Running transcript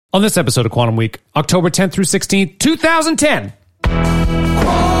On this episode of Quantum Week, October 10th through 16th, 2010. Quantum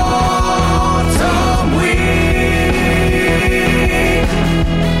Week.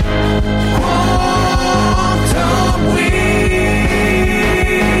 Quantum Week.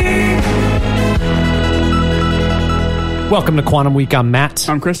 Welcome to Quantum Week. I'm Matt.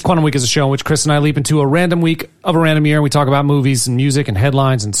 I'm Chris. Quantum Week is a show in which Chris and I leap into a random week of a random year. We talk about movies and music and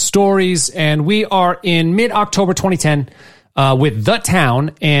headlines and stories. And we are in mid-October 2010 with The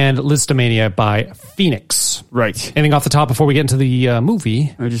Town and Lisztomania by Phoenix. Right. Anything off the top before we get into the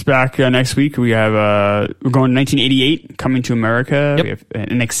movie? We're just back next week. We have we're going to 1988, Coming to America. Yep. We have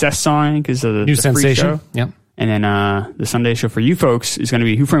an Excess song because of the New free sensation. show. Yep. And then the Sunday show for you folks is going to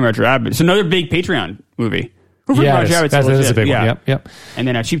be Who Framed Roger Rabbit. It's another big Patreon movie. Who Framed Roger Rabbit? That is a big one. Yep. And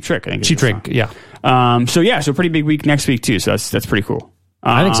then Cheap Trick, I think. Cheap Trick, yeah. So pretty big week next week too. So that's pretty cool.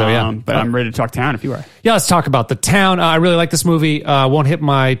 I think so, yeah. But I'm ready to talk Town if you are. Yeah, let's talk about The Town. I really like this movie. Won't hit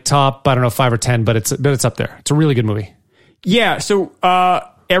my top, I don't know, 5 or 10, but it's up there. It's a really good movie. Yeah. So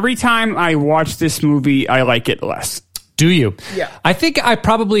every time I watch this movie, I like it less. Do you? Yeah. I think I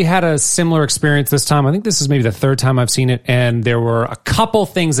probably had a similar experience this time. I think this is maybe the third time I've seen it, and there were a couple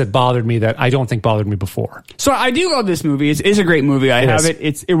things that bothered me that I don't think bothered me before. So I do love this movie. It's a great movie. I have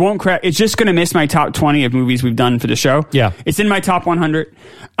it. It won't crack. It's just going to miss my top 20 of movies we've done for the show. Yeah. It's in my top 100,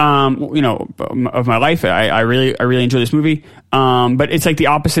 of my life. I really enjoy this movie. But it's like the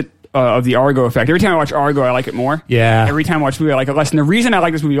opposite of the Argo effect. Every time I watch Argo, I like it more. Yeah. Every time I watch a movie, I like it less. And the reason I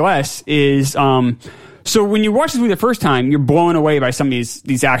like this movie less is, so when you watch this movie the first time, you're blown away by some of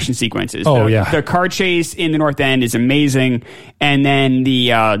these action sequences. The car chase in the North End is amazing, and then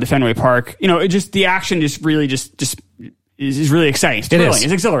the Fenway Park. The action just really is really exciting. It's thrilling.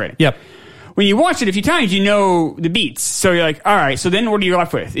 It's exhilarating. Yep. When you watch it a few times, you know the beats. So you're like, all right. So then what are you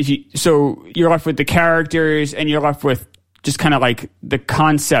left with? You're left with the characters, and you're left with just kind of like the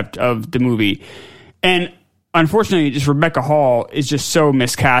concept of the movie. And unfortunately, just Rebecca Hall is just so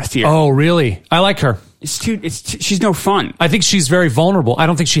miscast here. Oh, really? I like her. She's no fun. I think she's very vulnerable. I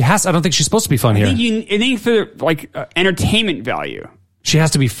don't think she's supposed to be fun here. I think for entertainment value, she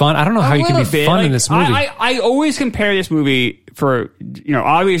has to be fun. I don't know how you can be fun in this movie. I always compare this movie for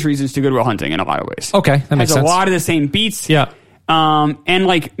obvious reasons to Good Will Hunting in a lot of ways. Okay, that makes sense. Has a lot of the same beats. Yeah. And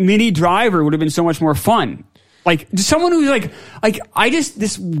like Minnie Driver would have been so much more fun. Like someone who's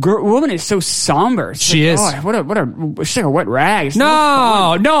this woman is so somber. She is. Oh, she's like a wet rag.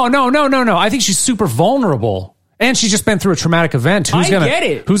 No. I think she's super vulnerable, and she's just been through a traumatic event. I get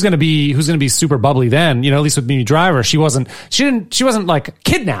it. Who's gonna be super bubbly then? At least with Minnie Driver, she wasn't like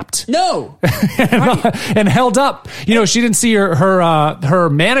kidnapped. No. and held up. She didn't see her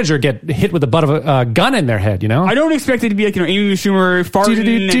manager get hit with the butt of a gun in their head. I don't expect it to be like Amy Schumer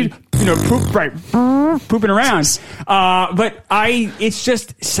farting pooping around. But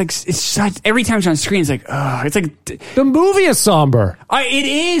it's such, every time she's on screen, it's like, it's like the movie is somber. It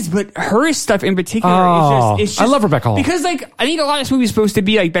is, but her stuff in particular is just I love Rebecca Hall. Because I think a lot of this movie is supposed to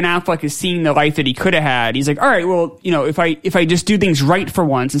be like Ben Affleck is seeing the life that he could have had. He's like, all right, well, if I just do things right for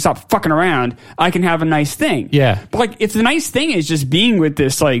once and stop fucking around, I can have a nice thing. Yeah. But if the nice thing is just being with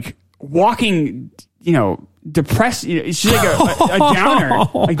this walking, depressed, she's like a downer,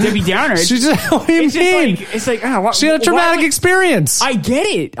 like Debbie Downer. What do you mean? She had a traumatic experience. I get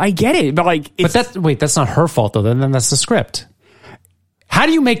it, but that's not her fault though. Then that's the script. How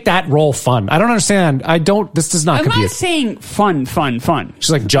do you make that role fun? I don't understand. This does not compute. I'm not saying fun.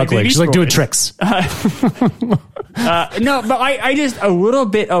 She's like juggling. She's like doing tricks. No, but I just, a little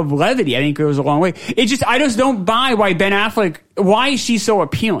bit of levity, I think goes a long way. I just don't buy why is she so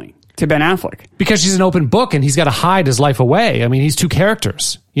appealing to Ben Affleck? Because she's an open book and he's got to hide his life away. I mean, he's two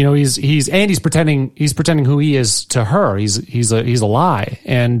characters. He's pretending who he is to her. He's a lie.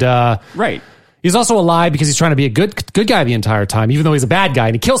 And right. He's also a lie because he's trying to be a good guy the entire time, even though he's a bad guy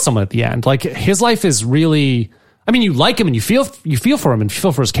and he kills someone at the end. Like his life is really, I mean, you like him and you feel for him and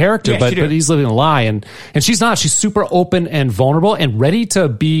feel for his character, but he's living a lie and she's not. She's super open and vulnerable and ready to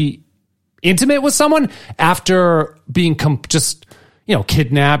be intimate with someone after being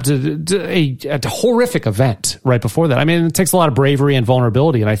kidnapped, a horrific event right before that. I mean, it takes a lot of bravery and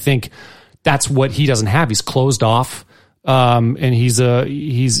vulnerability, and I think that's what he doesn't have. He's closed off, and he's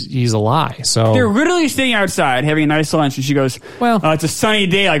a lie. So they're literally sitting outside having a nice lunch, and she goes, "Well, it's a sunny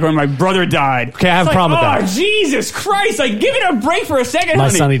day, like when my brother died." Okay, I have a problem with that. Oh, Jesus Christ! Like, give it a break for a second, my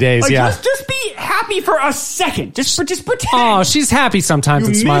honey. Sunny days, yeah. Just be happy for a second. Just pretend. Oh, she's happy sometimes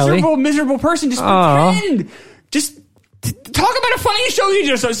and smiley. Miserable person. Just pretend. Just talk about a funny show you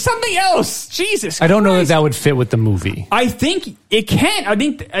just saw. Something else. Jesus Christ. I don't know that would fit with the movie. I think it can. I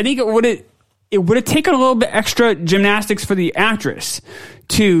think it would. it would have taken a little bit extra gymnastics for the actress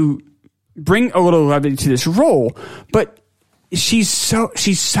to bring a little levity to this role, but she's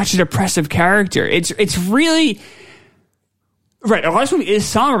such a depressive character. It's really right. A lot of this movie is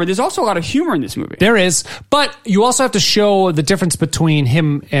somber, but there's also a lot of humor in this movie. There is, but you also have to show the difference between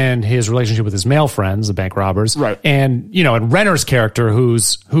him and his relationship with his male friends, the bank robbers, right? And and Renner's character,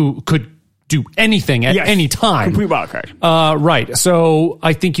 who could do anything at any time, complete wild card. Right. So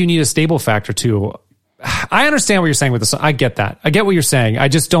I think you need a stable factor too. I understand what you're saying with this. I get that. I get what you're saying. I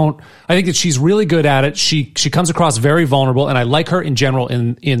just don't. I think that she's really good at it. She comes across very vulnerable, and I like her in general.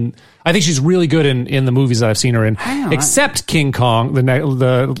 I think she's really good in the movies that I've seen her in, except King Kong,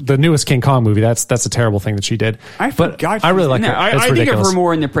 the newest King Kong movie. That's a terrible thing that she did. I really like her. I think of her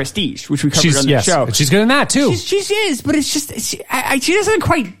more in The Prestige, which we covered on the show. She's good in that too. She is, but it's just she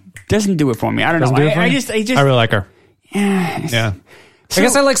doesn't do it for me. I don't know. I really like her. Yeah. So, I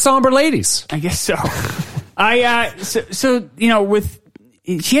guess I like somber ladies. I guess so.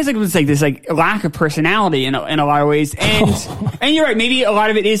 She has this lack of personality in a lot of ways, and you're right. Maybe a lot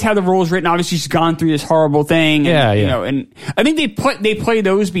of it is how the role is written. Obviously, she's gone through this horrible thing. And I think they play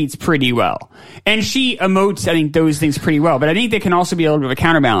those beats pretty well, and she emotes those things pretty well. But I think they can also be a little bit of a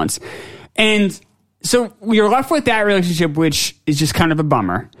counterbalance, and so you're left with that relationship, which is just kind of a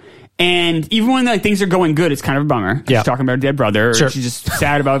bummer. And even when things are going good, it's kind of a bummer. Yeah. She's talking about her dead brother. Or she's just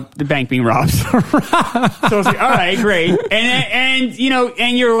sad about the bank being robbed. So it's like, all right, great. And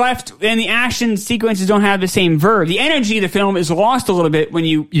you're left, and the action sequences don't have the same verve. The energy of the film is lost a little bit when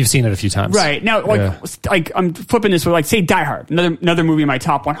you've seen it a few times. Right. Now, I'm flipping this with, say, Die Hard, another movie in my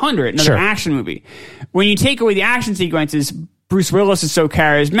top 100, another action movie. When you take away the action sequences, Bruce Willis is so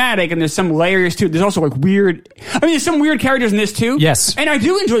charismatic, and there's some layers to it. There's also there's some weird characters in this too. Yes. And I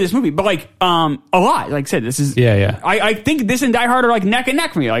do enjoy this movie, but a lot. Like I said, this is... Yeah. I think this and Die Hard are neck and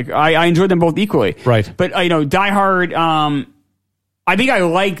neck for me. I enjoyed them both equally. Right. But, Die Hard, I think I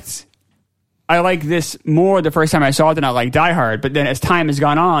like this more the first time I saw it than I liked Die Hard. But then as time has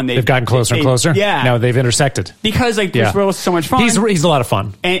gone on, they've gotten closer and closer. Yeah. Now they've intersected. Because Bruce Willis is so much fun. He's a lot of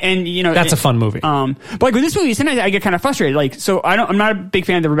fun. And that's a fun movie. But with this movie, sometimes I get kind of frustrated. So I'm not a big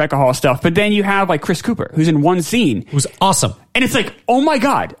fan of the Rebecca Hall stuff. But then you have Chris Cooper, who's in one scene, who's awesome. And it's oh my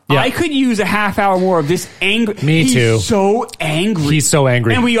God, I could use a half hour more of this anger. Me too. He's so angry. He's so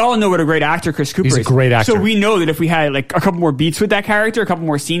angry. And we all know what a great actor Chris Cooper is. He's a great actor. So we know that if we had a couple more beats with that character, a couple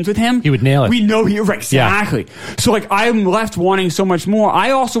more scenes with him, he would nail it. We know right, exactly. Yeah. So I'm left wanting so much more.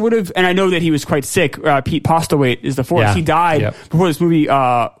 I also would have, and I know that he was quite sick. Pete Postlewaite is the fourth. Yeah. He died before this movie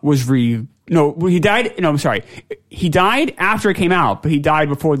he died. No, I'm sorry. He died after it came out, but he died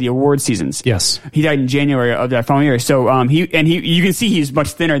before the award seasons. Yes. He died in January of that following year. So, you can see he's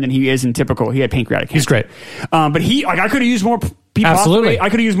much thinner than he is in typical. He had pancreatic cancer. He's great. But I could have used more Pete Absolutely. Postlewaite. I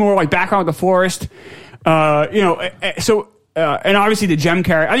could have used more background with the forest. And obviously the Jem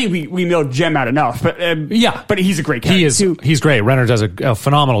character, I think we milled Jem out enough, but but he's a great character. He's great. Renner does a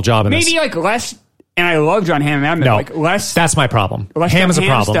phenomenal job in this. Maybe less, and I love John Hamm. Less. That's my problem. Hamm is a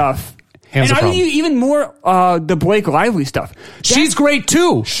problem. Stuff. Ham's and I think even more the Blake Lively stuff. She's great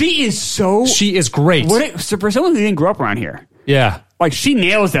too. She is great. For someone who didn't grow up around here. Yeah. She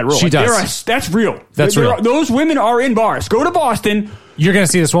nails that role. She does. That's real. That's real. Those women are in bars. Go to Boston. You're going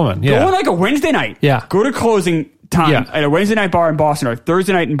to see this woman. Yeah. Go on a Wednesday night. Yeah. Go to closing time at a Wednesday night bar in Boston or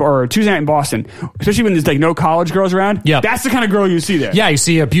Thursday night or Tuesday night in Boston, especially when there's no college girls around. Yeah. That's the kind of girl you see there. Yeah. You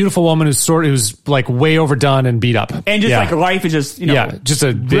see a beautiful woman who's way overdone and beat up. And just life is just, just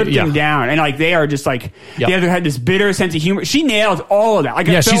a ripped them down. And they are just they had this bitter sense of humor. She nailed all of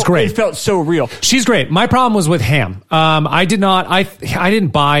that. She's great. It felt so real. She's great. My problem was with Hamm. I didn't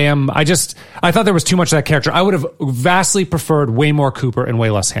buy him. I thought there was too much of that character. I would have vastly preferred way more Cooper and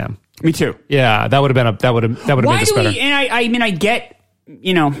way less Hamm. Me too. Yeah, that would have made this better. And I get,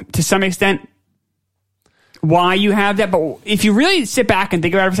 to some extent why you have that, but if you really sit back and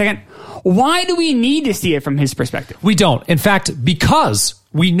think about it for a second, why do we need to see it from his perspective? We don't. In fact, because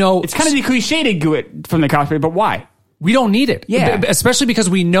we know it's kind of the cliche to do it from the cockpit, but why? We don't need it. Yeah. Especially because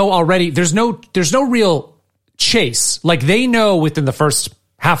we know already there's no real chase. They know within the first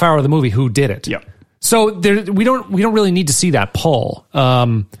half hour of the movie who did it. Yeah. So we don't really need to see that pull.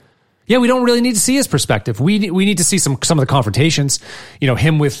 We don't really need to see his perspective. We need to see some of the confrontations.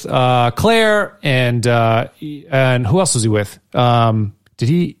 Him with Claire and who else was he with? Did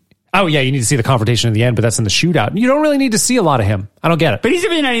he? Oh yeah, you need to see the confrontation in the end, but that's in the shootout. You don't really need to see a lot of him. I don't get it. But he's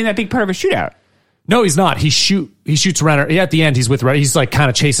really not even that big part of a shootout. No, he's not. shoots Renner. Yeah, at the end, he's with Renner. He's like kind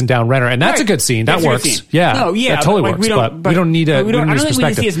of chasing down Renner, and that's a good scene. That works. Yeah, no, yeah, that totally works. But we don't need a. I don't think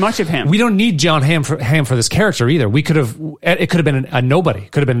we see as much of him. We don't need John Hamm for this character either. We could have. It could have been a nobody.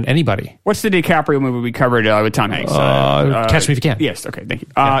 Could have been anybody. What's the DiCaprio movie we covered with Tom Hanks? Catch Me If You Can. Yes. Okay. Thank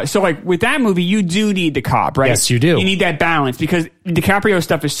you. So like with that movie, you do need the cop, right? Yes, you do. You need that balance because DiCaprio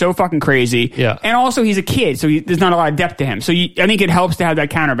stuff is so fucking crazy. Yeah. And also he's a kid, so there's not a lot of depth to him. So I think it helps to have that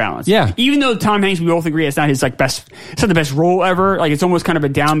counterbalance. Yeah. Even though Tom Hanks, we both agree it's not his like best. It's not the best role ever. Like it's almost kind of a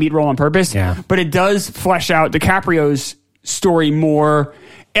downbeat role on purpose. Yeah. But it does flesh out DiCaprio's story more.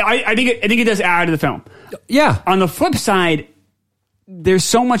 I think it does add to the film. Yeah. On the flip side, there's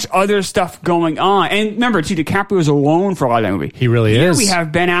so much other stuff going on. And remember, too, DiCaprio's alone for a lot of that movie. He really is. We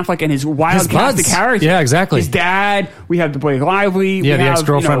have Ben Affleck and his wild cast of characters. Yeah, exactly. His dad. We have the Blake Lively. Yeah, the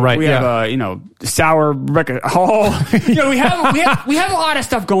ex-girlfriend, right. We have, sour Rebecca Hall. we have a lot of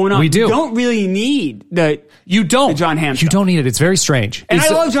stuff going on. We do. You don't really need the John Hamm stuff. You don't need it. It's very strange. And I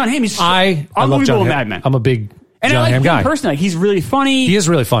love John Hamm. He's I love John Hamm. Mad Men. I'm a big and John I like Hamm guy. Personally, he's really funny. He is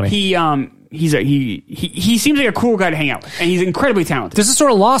really funny. He seems like a cool guy to hang out with, and he's incredibly talented. This is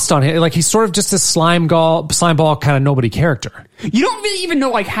sort of lost on him. Like he's sort of just a slime ball kind of nobody character. You don't really even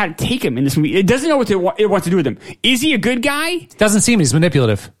know like how to take him in this movie. It doesn't know what it wants to do with him. Is he a good guy? Doesn't seem he's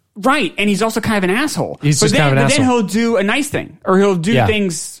manipulative. Right, and he's also kind of an asshole. He's just kind of an asshole. But then he'll do a nice thing, or he'll do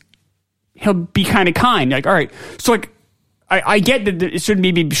things. He'll be kind of kind. Like, all right, so like, I get that it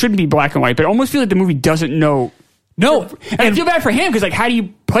shouldn't be black and white, but I almost feel like the movie doesn't know. No, and I feel bad for him because like, how do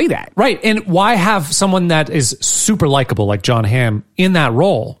you play that? Right, and why have someone that is super likable like John Hamm in that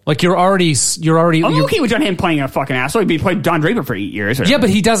role? Like you're already. I'm okay with John Hamm playing a fucking asshole. He played Don Draper for 8 years. Yeah, but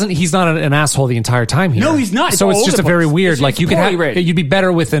he doesn't. He's not an asshole the entire time here. No, he's not. So it's just a very weird. Like you could have. Written. You'd be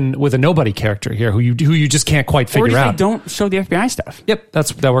better with a nobody character here who you just can't quite figure or just, out. Like, don't show the FBI stuff. Yep,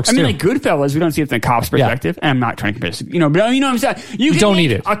 that works. I mean, too. like Goodfellas, we don't see it from the cop's perspective, and I'm not trying to compare this, but you know what I'm saying. You don't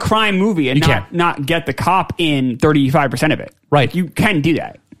need it. A crime movie and not get the cop in 35% of it. Right, like, you can do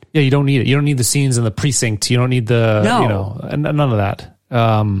that. Yeah, you don't need it. You don't need the scenes in the precinct. You don't need none of that.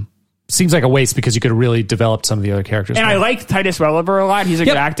 Seems like a waste because you could have really developed some of the other characters. And I like Titus Welliver a lot. He's a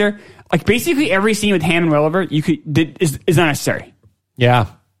good actor. Like basically every scene with Hamm and Welliver is unnecessary. Yeah,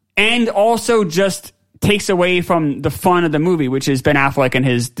 and also just takes away from the fun of the movie, which is Ben Affleck and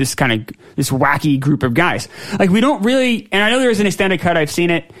this wacky group of guys. Like we don't really, and I know there's an extended cut. I've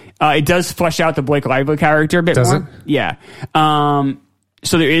seen it. It does flesh out the Blake Lively character a bit more. It? Yeah.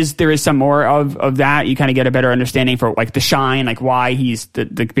 So there is some more of that. You kind of get a better understanding for like The Shine, like why he's the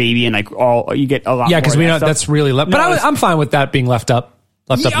baby, and like all you get a lot. Yeah, because we know stuff. that's really left. But I'm fine with that being left up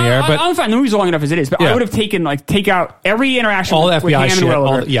in the air. But I'm fine. The movie's long enough as it is. But I would have take out every interaction all with FBI Hamm shit. and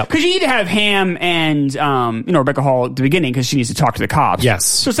Welliver. Because you need to have Hamm and Rebecca Hall at the beginning because she needs to talk to the cops. Yes.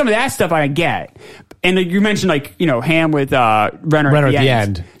 So some of that stuff I get. And you mentioned Hamm with Renner at the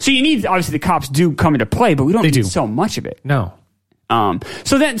end. So you need obviously the cops do come into play, but we don't need so much of it. No.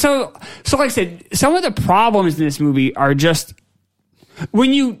 So like I said, some of the problems in this movie are just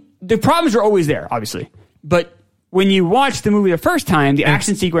the problems are always there, obviously, but when you watch the movie the first time, the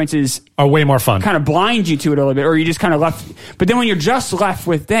action sequences are way more fun. Kind of blind you to it a little bit, or you just kind of left. But then when you're just left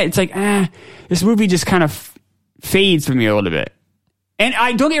with that, it's like, this movie just kind of fades for me a little bit. And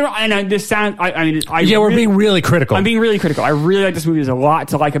I don't get wrong. And this sound. We're being really critical. I'm being really critical. I really like this movie. There's a lot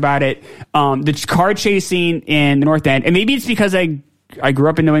to like about it. The car chase scene in the North End, and maybe it's because I grew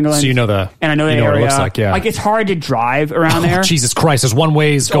up in New England, so you know and I know the area. What it looks like, yeah. Like it's hard to drive around there. Jesus Christ! There's one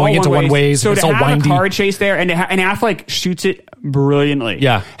ways going into one ways. So it's to all have windy. a car chase there, and Affleck shoots it brilliantly.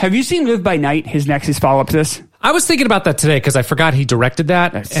 Yeah. Have you seen Live by Night? His follow up to this. I was thinking about that today because I forgot he directed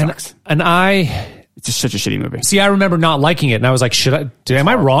that. That sucks. And it's just such a shitty movie. See, I remember not liking it, and I was like, am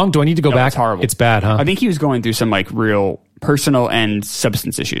I wrong? Do I need to go back? It's horrible. It's bad, huh? I think he was going through some like real personal and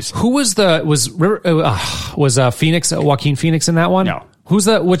substance issues. Who was Phoenix, Joaquin Phoenix in that one? No. Who's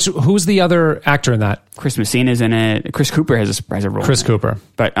the other actor in that? Chris Messina's in it. Chris Cooper has a role. Chris Cooper.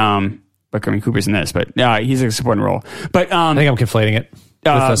 But Cooper's in this, but he's a supporting role. But I think I'm conflating it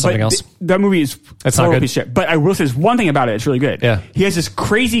with something else. That movie is that's not good. Shit. But I will say there's one thing about it. It's really good. Yeah. He has this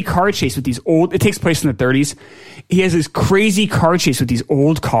crazy car chase with these old. It takes place in the 30s. He has this crazy car chase with these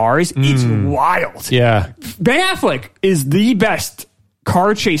old cars. It's wild. Yeah. Ben Affleck is the best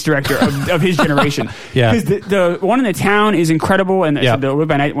car chase director of his generation. Yeah. Because the one in the town is incredible, and the Live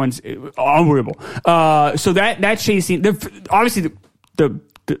by Night one's unbelievable. So that chase scene, obviously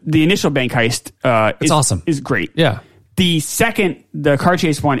the initial bank heist it's awesome. Is great. Yeah. The car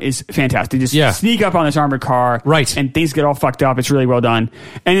chase one is fantastic. They just sneak up on this armored car, right? And things get all fucked up. It's really well done.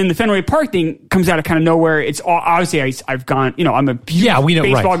 And then the Fenway Park thing comes out of kind of nowhere. It's all obviously I've gone. I'm a huge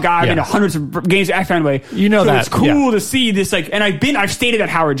baseball guy. I've been to hundreds of games at Fenway. You know that it's cool to see this. And I've stayed at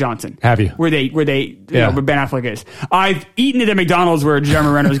Howard Johnson. Have you? Where Ben Affleck is. I've eaten at a McDonald's where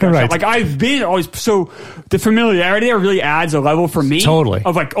Jeremy Renner's going. Right. Like I've been always so the familiarity there really adds a level for me. Totally.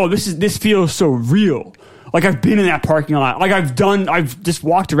 Of like, this feels so real. Like I've been in that parking lot. Like I've just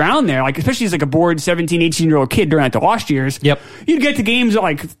walked around there. Like especially as like a bored 17, 18-year-old kid during like the lost years. Yep. You'd get to games at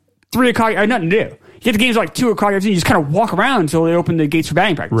like 3 o'clock. I had nothing to do. You get to games at like 2 o'clock. You just kind of walk around until they open the gates for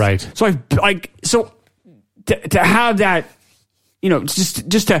batting practice. Right. So to have that,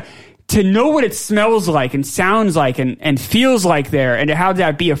 just to know what it smells like and sounds like and feels like there, and to have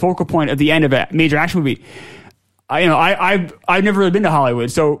that be a focal point at the end of a major action movie. I've never really been to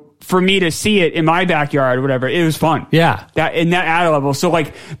Hollywood, so for me to see it in my backyard or whatever, it was fun. Yeah. That added level. So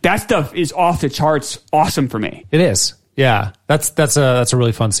like that stuff is off the charts awesome for me. It is. Yeah. That's a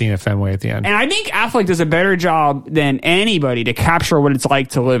really fun scene at Fenway at the end. And I think Affleck does a better job than anybody to capture what it's like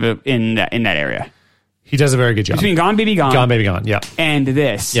to live in that area. He does a very good job. Between Gone Baby Gone. Gone Baby Gone, yeah. And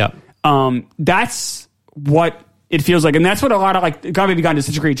this. Yeah. That's what it feels like. And that's what a lot of like Gone Baby Gone does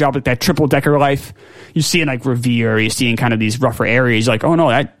such a great job with that triple decker life. You see in like Revere, you see in kind of these rougher areas, like, oh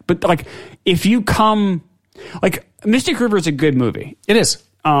no, but like if you come, like Mystic River is a good movie. It is.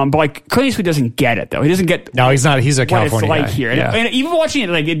 But like Clint Eastwood doesn't get it though. He doesn't get. No, he's not. He's a California what it's like guy. here. Yeah. And even watching it,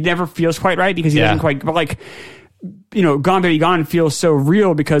 like it never feels quite right because he doesn't quite. But like, Gone Baby Gone feels so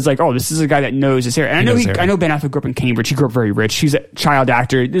real because like, oh, this is a guy that knows this area. And I know Ben Affleck grew up in Cambridge. He grew up very rich. He's a child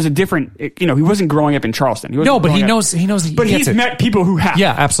actor. There's a different. He wasn't growing up in Charleston. But he knows. He knows. But he's met people who have.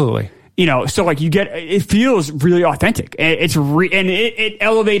 Yeah, absolutely. So like it feels really authentic. It's and it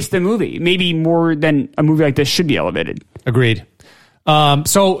elevates the movie maybe more than a movie like this should be elevated. Agreed.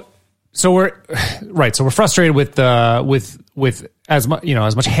 So we're right. So we're frustrated with as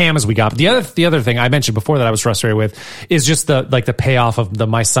much ham as we got. But the other thing I mentioned before that I was frustrated with is just the payoff of the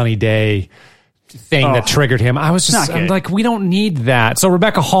My Sunny Day thing that triggered him. I'm like, we don't need that. So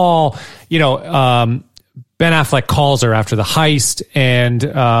Rebecca Hall, Ben Affleck calls her after the heist and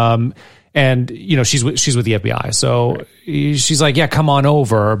she's with the FBI. So she's like, yeah, come on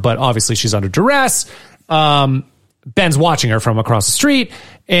over. But obviously she's under duress. Ben's watching her from across the street,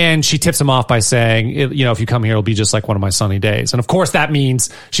 and she tips him off by saying, if you come here, it'll be just like one of my sunny days. And of course, that means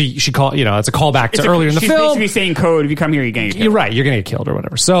she called. It's a callback to earlier in the film. She's basically saying code. If you come here, you're gonna get killed. You're right. You're gonna get killed or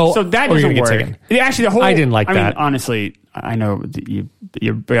whatever. So that doesn't work. Actually, the whole. I didn't like that. Mean, honestly, I know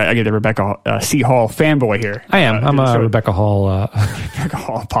I get the Rebecca C. Hall fanboy here. I am. I'm a Rebecca Hall. Rebecca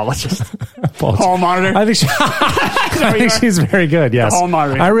Hall apologist. Hall monitor. I think she's very good. Yes. Hall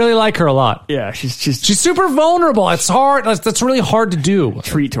monitor. I really like her a lot. Yeah, she's super vulnerable. It's hard. That's really hard to do.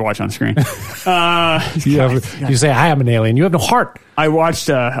 Treat to watch on screen. You say I am an alien. You have no heart. I watched.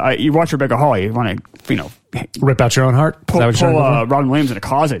 You watch Rebecca Hall. You want to rip out your own heart. Pull Robin Williams in a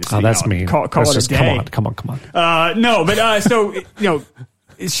closet. Oh, that's mean. Call it a day. Come on. No, but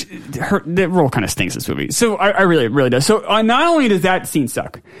the role kind of stinks this movie. So I really does. So not only does that scene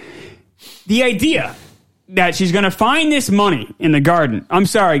suck, the idea that she's going to find this money in the garden. I'm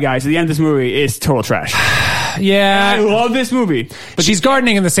sorry, guys. At the end of this movie is total trash. Yeah. And I love this movie. But she's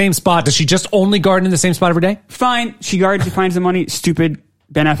gardening in the same spot. Does she just only garden in the same spot every day? Fine. She gardens. She finds the money. Stupid.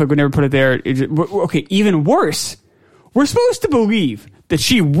 Ben Affleck would never put it there. Okay, even worse. We're supposed to believe that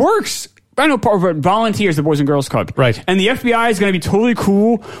she works. I know part of it volunteers the Boys and Girls Club. Right. And the FBI is going to be totally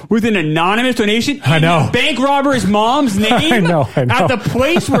cool with an anonymous donation. I know. Bank robber's mom's name. I know. At the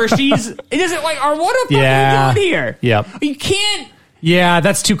place where she's. It doesn't like. What the fuck are you doing here? Yep. You can't. Yeah,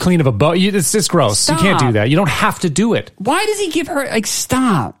 that's too clean of a boat. It's gross. Stop. You can't do that. You don't have to do it. Why does he give her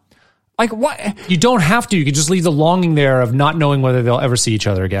stop? What? You don't have to. You can just leave the longing there of not knowing whether they'll ever see each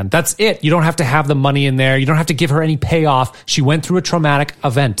other again. That's it. You don't have to have the money in there. You don't have to give her any payoff. She went through a traumatic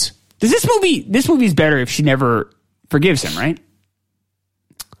event. This movie's better if she never forgives him, right?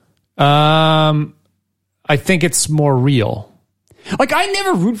 I think it's more real. I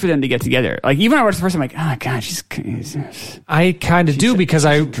never root for them to get together. Even when I watched the first time, oh god, I kind of do because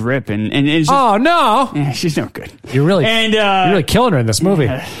I drip and it's just, oh no, yeah, she's no good. You're really killing her in this movie.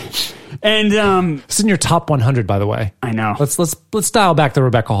 Yeah. And it's in your top 100, by the way. I know. Let's dial back the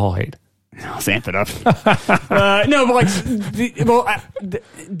Rebecca Hall hate. I'll amp it up. No, but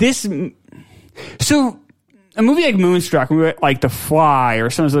this. So a movie like Moonstruck, like The Fly, or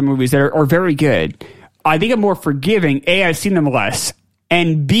some of the other movies that are very good. I think I'm more forgiving. A, I've seen them less,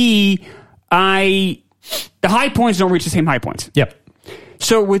 and B, the high points don't reach the same high points. Yep.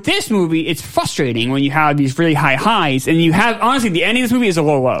 So with this movie, it's frustrating when you have these really high highs, and you have, honestly, the ending of this movie is a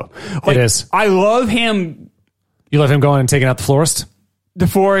low low. Like, it is. I love him. You love him going and taking out the florist? The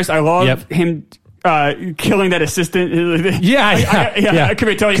forest. I love him killing that assistant. I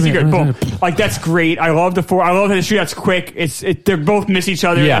could tell you a secret. Boom. Like, that's great. I love the I love how the shootout's quick. They're both miss each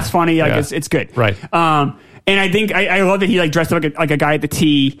other. It's funny. Like, it's good. Right. And I think I love that he like dressed up like a guy at the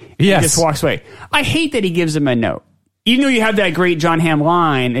T. Yes. And just walks away. I hate that he gives him a note. Even though you have that great John Hamm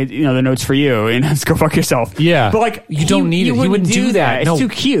line, the note's for you, and let's go fuck yourself. Yeah. But like, you don't need it. He wouldn't do that. It's too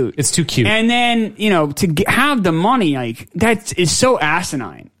cute. It's too cute. And then, to have the money, like, that is so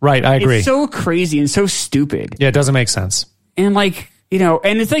asinine. Right, I agree. It's so crazy and so stupid. Yeah, it doesn't make sense. And like,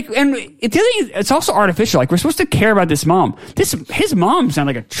 and it's like, and it's also artificial. Like, we're supposed to care about this mom. His mom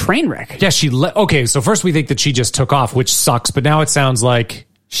sounded like a train wreck. Yeah, okay, so first we think that she just took off, which sucks, but now it sounds like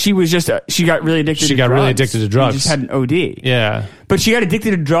she was just she got really addicted to drugs. She got really addicted to drugs. She just had an OD. Yeah. But she got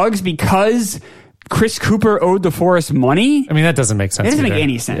addicted to drugs because Chris Cooper owed the forest money? I mean, that doesn't make sense. That doesn't make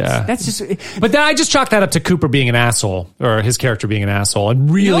any sense. Yeah. That's just. But then I just chalk that up to Cooper being an asshole, or his character being an asshole,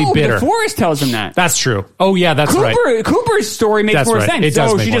 and really bitter. The forest tells him that. That's true. Oh yeah, that's right. Cooper's story makes more sense. It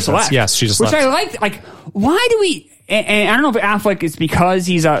does make she more just sense. left. Yes, she just left. Which I liked. Like, why do we? And I don't know if Affleck is because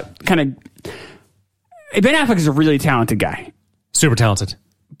he's a kind of. Ben Affleck is a really talented guy. Super talented.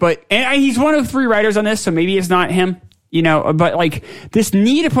 But he's one of 3 writers on this, so maybe it's not him. But like this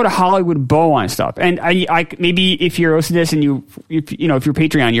need to put a Hollywood bow on stuff, and I maybe if you're listening to this and if you're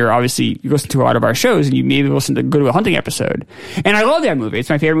Patreon, you listen to a lot of our shows, and you maybe go to a hunting episode. And I love that movie; it's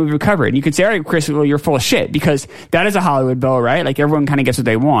my favorite movie we've covered. And you can say, "All right, Chris, well, you're full of shit," because that is a Hollywood bow, right? Like everyone kind of gets what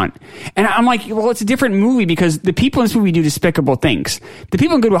they want. And I'm like, well, it's a different movie because the people in this movie do despicable things. The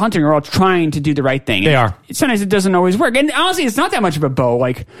people in Good Will Hunting are all trying to do the right thing. They are. Sometimes it doesn't always work, and honestly, it's not that much of a bow.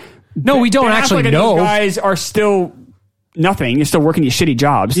 Like, no, we don't actually know. Those guys are still. Nothing. You're still working these shitty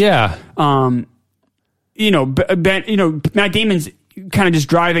jobs. Yeah. Matt Damon's kind of just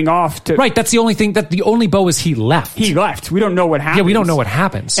driving off to. Right. That's the only thing. The only bow is he left. He left. We don't know what happens. Yeah, we don't know what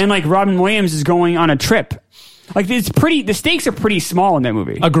happens. And like Robin Williams is going on a trip. Like the stakes are pretty small in that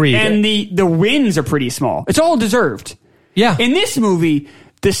movie. Agreed. And the wins are pretty small. It's all deserved. Yeah. In this movie,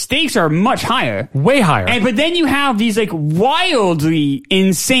 the stakes are much higher. Way higher. But then you have these like wildly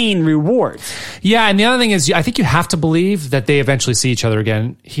insane rewards. Yeah, and the other thing is, I think you have to believe that they eventually see each other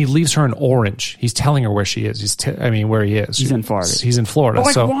again. He leaves her in Orange. He's telling her where she is. Where he is. He's in Florida. He's in Florida. But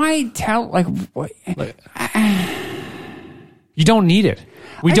like, so why tell? Like, what? You don't need it.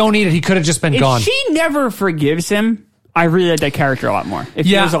 We don't need it. He could have just been gone. She never forgives him. I really like that character a lot more. It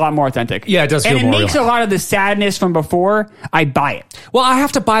feels a lot more authentic. Yeah, it does feel more real. And it makes a lot of the sadness from before. I buy it. Well, I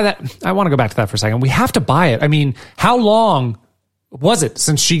have to buy that. I want to go back to that for a second. We have to buy it. I mean, how long was it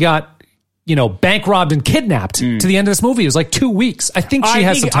since she got, bank robbed and kidnapped to the end of this movie? It was like 2 weeks. I think she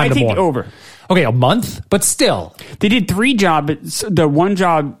has some time to mourn. Over. Okay, a month? But still. They did 3 jobs. The one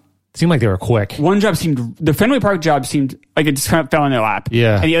job... Seemed like they were quick. One job the Fenway Park job seemed like it just kind of fell in their lap.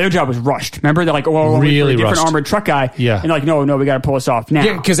 Yeah. And the other job was rushed. Remember? They're like, really a different rushed. Armored truck guy. Yeah. And like, no, we got to pull this off now.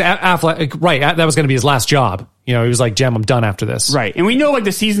 Yeah, because Affleck, right, that was going to be his last job. He was like, Jem, I'm done after this. Right. And we know like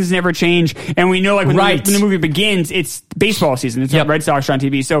the seasons never change. And we know like when the movie begins, it's baseball season. It's Red Sox on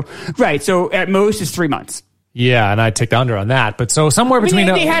TV. So, so at most it's 3 months. Yeah, and I'd take the under on that. But so somewhere between...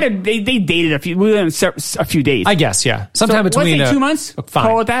 They dated a few days. I guess, yeah. Sometime between... Let's say 2 months? Fine.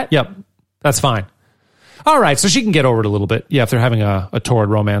 Call it that? Yep. That's fine. All right, so she can get over it a little bit. Yeah, if they're having a torrid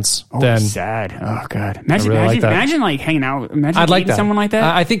romance, then sad. Oh God, imagine like hanging out. Imagine I'd like that. Someone like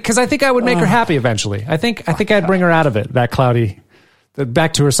that. I think I would make her happy eventually. I think I'd bring her out of it. That cloudy,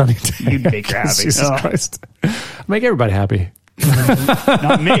 back to her sunny day. You'd make her happy. Jesus Christ, make everybody happy.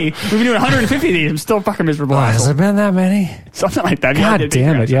 Not me. We've been doing 150 days. I'm still fucking miserable. Has there been that many? Something like that. God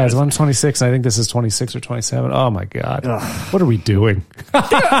damn it. Yeah, it's 126. I think this is 26 or 27. Oh my God. What are we doing?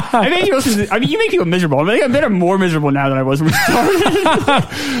 You make people miserable. I think I'm better, more miserable now than I was when we started.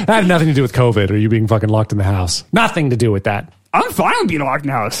 That had nothing to do with COVID or you being fucking locked in the house. Nothing to do with that. I'm fine with being locked in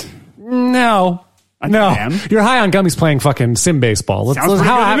the house. No. You're high on gummies playing fucking sim baseball. Sounds pretty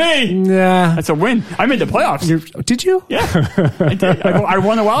good to me. Yeah. That's a win. I made the playoffs. Did you? Yeah. I did. I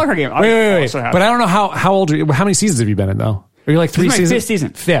won the wild card game. Wait. But I don't know how old are you. How many seasons have you been in, though? Are you like 3 seasons? Fifth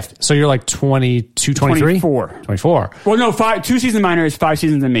season. Fifth. So you're like 22, 23? 24. Well, no, 2 seasons minors, 5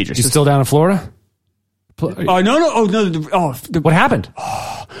 seasons in majors. You still down in Florida? No. What happened?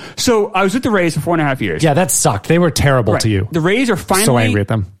 So I was with the Rays for 4.5 years. Yeah, that sucked. They were terrible to you. The Rays are finally so angry at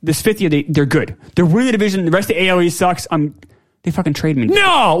them. This 5th year, they're good. They're winning the division. The rest of the AL East sucks. They fucking trade me.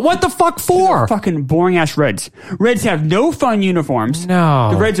 No, what the fuck for? Fucking boring ass Reds. Reds have no fun uniforms. No,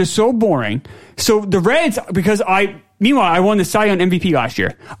 the Reds are so boring. So the Reds, because Meanwhile, I won the Cy Young MVP last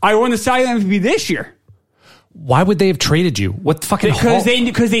year. I won the Cy Young MVP this year. Why would they have traded you? What fucking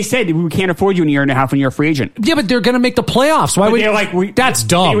because they said we can't afford you in a year and a half when you're a free agent. Yeah, but they're going to make the playoffs. Why would that's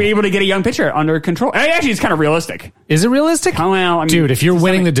dumb. They were able to get a young pitcher under control. Actually, it's kind of realistic. Is it realistic? Oh, well, I mean, dude, if you're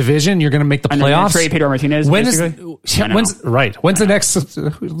winning the division, you're going to make the playoffs. Trade Pedro Martinez. When's the next?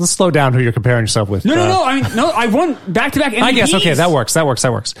 Let's slow down. Who you're comparing yourself with? No. I won back-to-back MVPs. I guess okay, that works.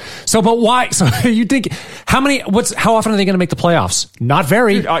 So, but why? So you think how often are they going to make the playoffs? Not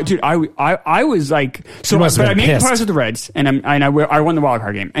very, dude. I was like so. But I made the playoffs with the Reds, and I won the wild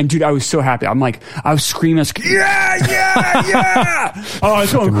card game. And dude, I was so happy. I was screaming, yeah. Oh, I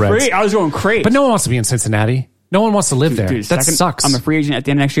was going crazy. But no one wants to be in Cincinnati. No one wants to live there. Dude, that sucks. I'm a free agent at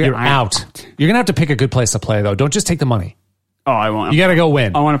the end of next year. You're out. You're going to have to pick a good place to play, though. Don't just take the money. Oh, I won't. You got to go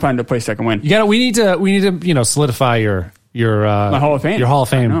win. I want to find a place I can win. We need to solidify your my Hall of Fame. Your Hall of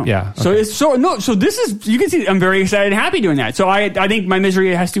Fame. Yeah. Okay. So this is, you can see I'm very excited and happy doing that. So I think my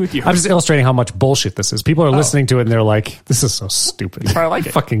misery has to do with you. I'm just illustrating how much bullshit this is. People are listening to it and they're like, this is so stupid. You probably like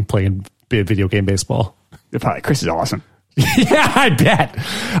it. Fucking playing video game baseball. Chris is awesome. Yeah, I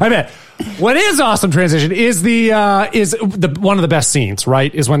bet. What is awesome transition is the one of the best scenes,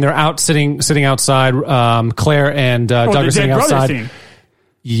 right? Is when they're out sitting outside. Claire and Doug are sitting outside. Scene.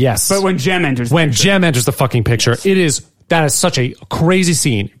 Yes, but when Jem enters, Jem enters the fucking picture, yes. That is such a crazy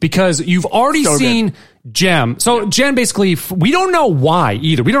scene because you've already seen Jem. So Jem basically, we don't know why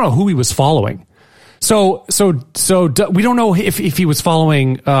either. We don't know who he was following. So we don't know if he was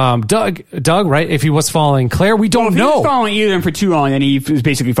following Doug, right? If he was following Claire, we don't know. If he was following either of them for too long, then he was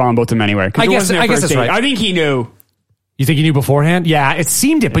basically following both of them anyway. I guess that's right. I think he knew. You think he knew beforehand? Yeah, it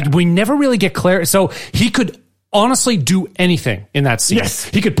seemed it, but we never really get Claire. So he could honestly do anything in that scene. Yes.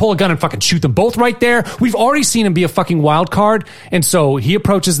 He could pull a gun and fucking shoot them both right there. We've already seen him be a fucking wild card. And so he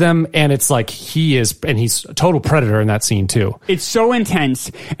approaches them and it's like he's a total predator in that scene too. It's so intense.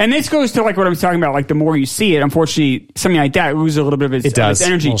 And this goes to like what I'm talking about. Like the more you see it, unfortunately, something like that loses a little bit of its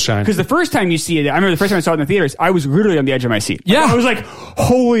energy. Because the first time you see it, I remember the first time I saw it in the theaters, I was literally on the edge of my seat. Yeah. I was like,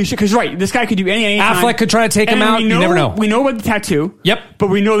 holy shit. Because this guy could do anything. Affleck could try to take him out. You never know. We know about the tattoo. Yep. But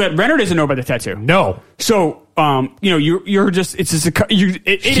we know that Renner doesn't know about the tattoo. No. So, you're just, it's just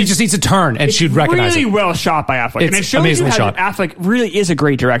he just needs to turn and she'd recognize really it. Well shot by Affleck. It's and it shows amazingly you how shot. Affleck really is a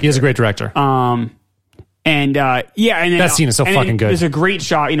great director. He is a great director. And then, that scene is so fucking good. There's a great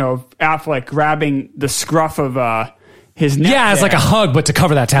shot, of Affleck grabbing the scruff of his neck. Yeah, it's like a hug, but to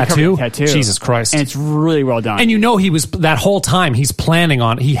cover that tattoo. Jesus Christ. And it's really well done. And he was, that whole time, he's planning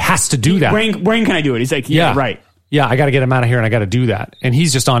on, he has to do that. When can I do it? He's like, yeah, right. Yeah, I got to get him out of here and I got to do that. And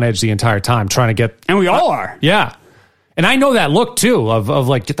he's just on edge the entire time trying to get... And we all are. Yeah. And I know that look too of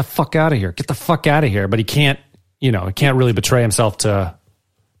like, get the fuck out of here. Get the fuck out of here. But he can't, he can't really betray himself to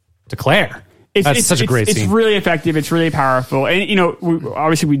Claire. That's such a great scene. It's really effective. It's really powerful. And,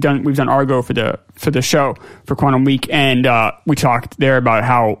 obviously we've done Argo for the show for Quantum Week. And we talked there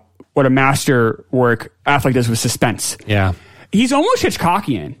about what a master work Affleck does with suspense. Yeah. He's almost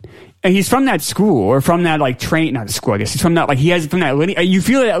Hitchcockian. And he's from that school or from that not school, I guess. He's from that, he has from that lineage. You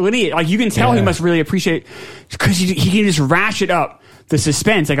feel that lineage, you can tell he must really appreciate because he can just ratchet up the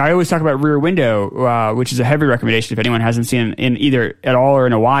suspense. Like I always talk about Rear Window, which is a heavy recommendation if anyone hasn't seen it in either at all or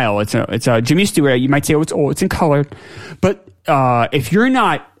in a while. It's a Jimmy Stewart. You might say, it's old, it's in color. But, if you're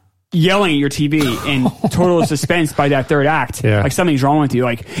not yelling at your TV in total suspense by that third act, like something's wrong with you.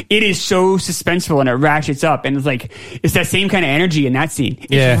 Like it is so suspenseful and it ratchets up, and it's that same kind of energy in that scene.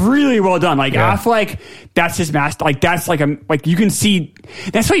 It's really well done. Like Affleck, that's his master. Like that's you can see.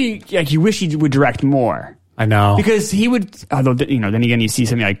 That's why you wish he would direct more. I know, because he would. Although then again, you see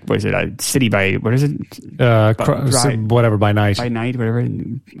something like what is it? City by what is it? Whatever by night. By night, whatever.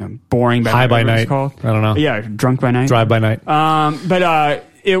 Boring by High night. by night. It's called. I don't know. Yeah, Drunk by night. Drive by night.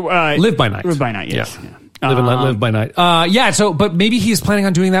 Live by night. Live by night, yes. Yeah. Live by night. So, but maybe he's planning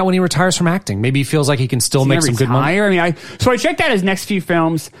on doing that when he retires from acting. Maybe he feels like he can still make some good money. I checked out his next few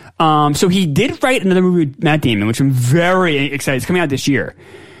films. So he did write another movie with Matt Damon, which I'm very excited. It's coming out this year.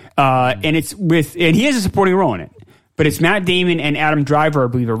 And he has a supporting role in it. But it's Matt Damon and Adam Driver, I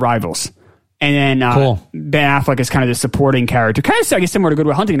believe, are rivals. And then cool. Ben Affleck is kind of the supporting character. Kind of, I guess, similar to Good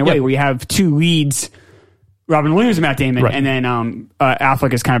Will Hunting in a way, where you have two leads. Robin Williams and Matt Damon, right. And then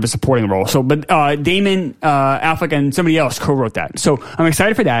Affleck is kind of a supporting role. So, but Damon, Affleck, and somebody else co-wrote that. So I'm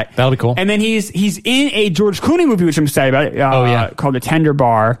excited for that. That'll be cool. And then he's in a George Clooney movie, which I'm excited about. Called The Tender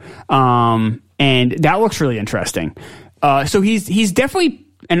Bar, and that looks really interesting. So he's definitely,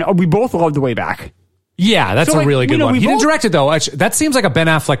 and we both love The Way Back. Yeah, that's a really good one. He didn't direct it though. That seems like a Ben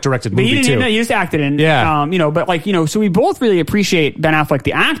Affleck directed movie too. He just acted in. Yeah. But like so we both really appreciate Ben Affleck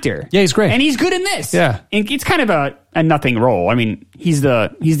the actor. Yeah, he's great, and he's good in this. Yeah, and it's kind of a nothing role. I mean, he's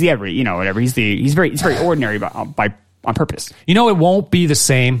the whatever. He's very ordinary by on purpose. It won't be the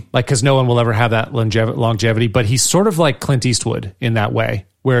same, like because no one will ever have that longevity. But he's sort of like Clint Eastwood in that way,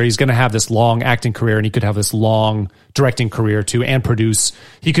 where he's going to have this long acting career and he could have this long directing career too and produce.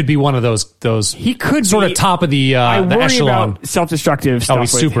 He could be one of those. He could sort of top of the echelon. About self-destructive stuff. Oh,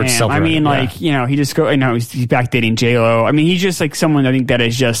 he's super self-destructive. I mean, he just he's back dating J-Lo. I mean, he's just like someone I think that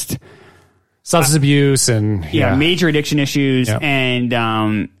is just substance abuse and major addiction issues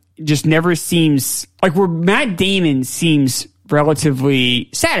and just never seems like where Matt Damon seems relatively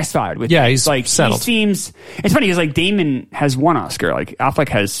satisfied with. Yeah, he's like settled. He seems. It's funny because like Damon has one Oscar, like Affleck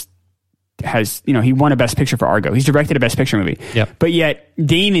has he won a Best Picture for Argo. He's directed a Best Picture movie. Yep. But yet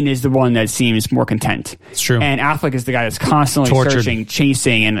Damon is the one that seems more content. It's true. And Affleck is the guy that's constantly tortured, searching,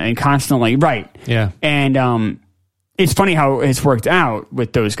 chasing, and constantly right. Yeah. And it's funny how it's worked out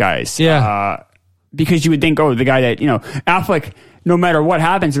with those guys. Yeah. Because you would think, the guy that Affleck. No matter what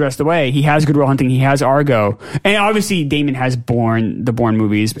happens the rest of the way, he has Good Will Hunting, he has Argo, and obviously Damon has the Bourne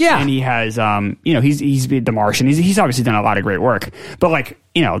movies, and he has he's The Martian. He's obviously done a lot of great work, but like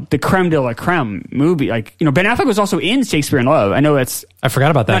the creme de la creme movie, like Ben Affleck was also in Shakespeare in Love. I know I forgot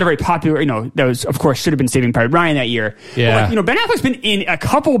about that. Not a very popular, that was of course should have been Saving Private Ryan that year. Yeah, but like, Ben Affleck's been in a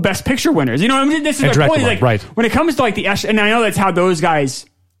couple Best Picture winners. I mean, this is like right. When it comes to like and I know that's how those guys.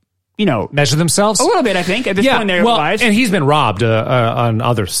 Measure themselves a little bit. I think at this point in their lives, and he's been robbed on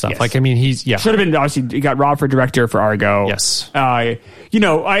other stuff. Yes. Like I mean, should have been obviously he got robbed for director for Argo. Yes,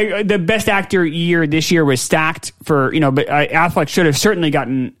 the best actor year this year was stacked for but Affleck should have certainly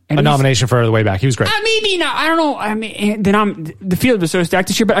gotten a nomination for The Way Back. He was great. Maybe not. I don't know. I mean, the field was so stacked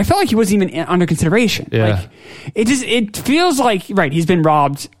this year, but I felt like he wasn't even under consideration. Yeah, like, it feels like he's been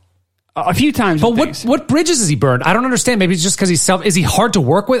robbed. A few times. But what bridges has he burned? I don't understand. Maybe it's just because is he hard to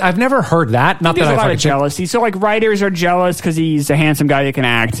work with? I've never heard that. Not that There's a lot of jealousy. So like writers are jealous because he's a handsome guy that can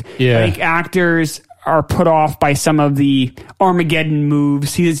act. Yeah. Like actors are put off by some of the Armageddon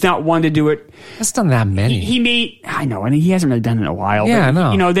moves. He's not one to do it. That's done that many. He made, I know, and he hasn't really done it in a while. Yeah, I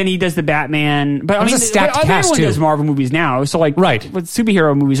know. Then he does the Batman. But I mean, a stacked cast everyone too. does Marvel movies now. So like, right. With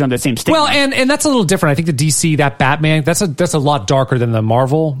superhero movies on that same stigma. Well, and that's a little different. I think the DC, that Batman, that's a lot darker than the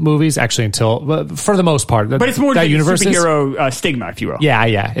Marvel movies, actually, for the most part. But it's more that the universe superhero stigma, if you will. Yeah,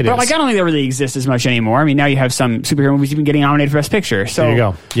 it is. But like, I don't think that really exists as much anymore. I mean, now you have some superhero movies even getting nominated for Best Picture. So there you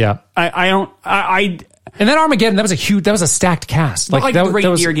go. Yeah. And then Armageddon, that was a stacked cast. Like the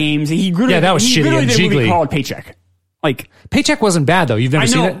Reindeer Games. That was shitty and did a movie jiggly. called Paycheck. Like Paycheck wasn't bad though. You've never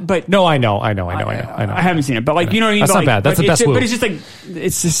seen it, but no, I know. I haven't seen it, but like you know what I mean. That's not bad. That's the best movie. But it's just like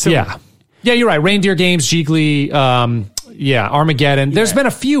it's just so yeah. You're right. Reindeer Games, Jiggly, Armageddon. There's been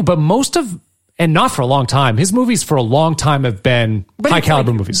a few, but most of. And not for a long time. His movies for a long time have been high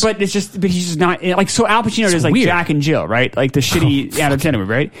caliber movies. But he's just not like so. Al Pacino does like weird. Jack and Jill, right? Like the shitty Adam Sandler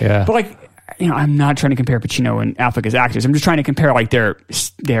movie, right? Yeah. But like. I'm not trying to compare Pacino and Affleck as actors. I'm just trying to compare like their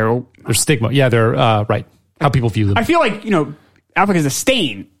stigma. Yeah, they're right. How people view them. I feel like Affleck is a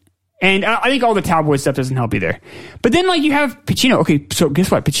stain, and I think all the tabloid stuff doesn't help either. But then like you have Pacino. Okay, so guess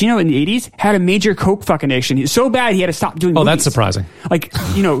what? Pacino in the 80s had a major coke fucking addiction. He's so bad he had to stop doing. Oh, movies. That's surprising. Like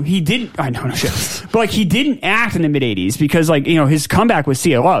he didn't. I know no shit. But like he didn't act in the mid 80s because like his comeback was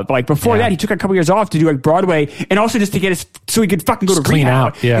Sea of Love. But like before that, he took a couple years off to do like Broadway and also just to get so he could fucking go to clean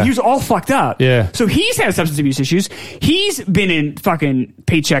rehab. out. Yeah, and he was all fucked up. Yeah. So he's had substance abuse issues. He's been in fucking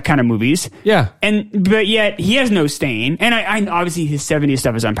Paycheck kind of movies. Yeah. But yet he has no stain. And I obviously his 70s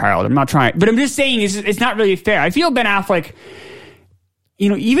stuff is unparalleled. I'm not trying, but I'm just saying it's not really fair. I feel Ben Affleck.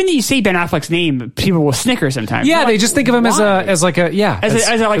 Even when you say Ben Affleck's name, people will snicker sometimes. Yeah, they just think of him as a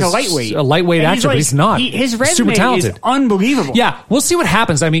lightweight, actor, but he's not. His resume super talented, is unbelievable. Yeah, we'll see what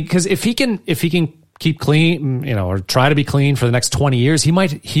happens. I mean, because if he can keep clean, or try to be clean for the next 20 years, he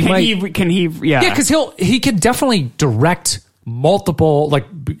might. Can he? Yeah, because he could definitely direct multiple,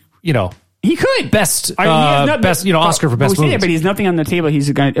 He could best Oscar for best movie. But he's nothing on the table.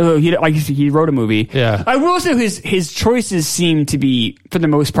 He's going. He wrote a movie. Yeah, I will say his choices seem to be for the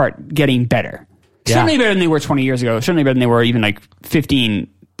most part getting better. Yeah. Certainly better than they were 20 years ago. Certainly better than they were even like 15,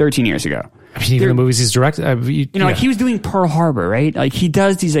 13 years ago. I mean, even the movies he's directed. Like he was doing Pearl Harbor, right? Like he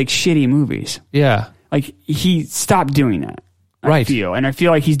does these like shitty movies. Yeah, like he stopped doing that. Right. I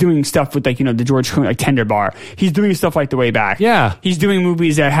feel like he's doing stuff with the George Clooney, like Tender Bar. He's doing stuff like The Way Back. Yeah, he's doing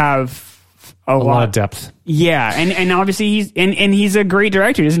movies that have. A lot of depth. Yeah, and obviously he's a great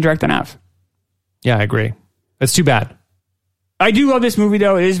director. He doesn't direct enough. Yeah, I agree. That's too bad. I do love this movie,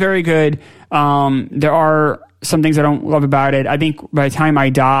 though. It is very good. There are some things I don't love about it. I think by the time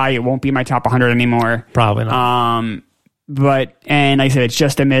I die, it won't be my top 100 anymore. Probably not. And like I said, it's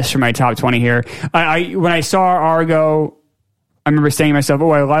just a miss for my top 20 here. When I saw Argo, I remember saying to myself,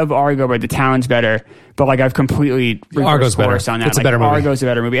 I love Argo, but the town's better. But like I've completely Argo's better. On that. It's a better movie. Argo's a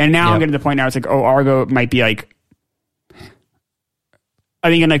better movie. And now I'm getting to the point now it's like, Argo might be like, I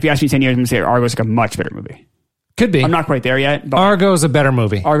think in like if you ask me 10 years, I'm going to say Argo's like a much better movie. Could be. I'm not quite there yet. But Argo's a better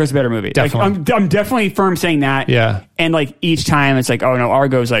movie. Argo's a better movie. Definitely. Like, I'm definitely firm saying that. Yeah. And like each time it's like,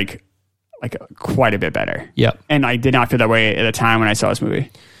 Argo's like quite a bit better. Yep. And I did not feel that way at the time when I saw this movie.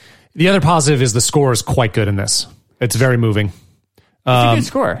 The other positive is the score is quite good in this. It's very moving. It's a good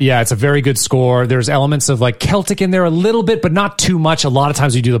score. Yeah, it's a very good score. There's elements of like Celtic in there a little bit, but not too much. A lot of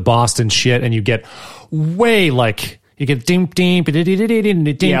times you do the Boston shit and you get way like you get ding ding and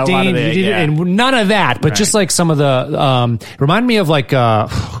none of that, but just like some of the remind me of like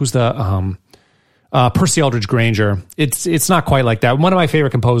who's the Percy Aldridge Granger. It's not quite like that. One of my favorite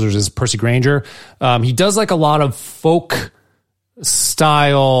composers is Percy Granger. He does like a lot of folk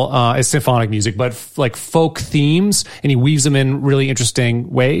style symphonic music, but like folk themes, and he weaves them in really interesting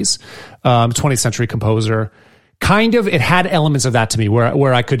ways. 20th century composer. Kind of, it had elements of that to me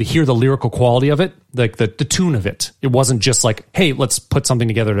where I could hear the lyrical quality of it, like the tune of it. It wasn't just like, hey, let's put something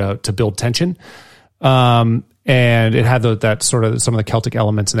together to build tension. And it had that sort of some of the Celtic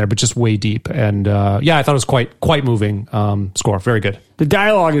elements in there, but just way deep. And I thought it was quite moving score. Very good. The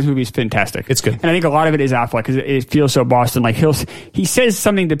dialogue in this movie is fantastic. It's good. And I think a lot of it is Affleck because it feels so Boston. Like he says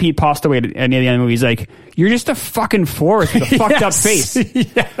something to Pete Postlewaite at the end of the movie. He's like, "You're just a fucking florist with a fucked up face."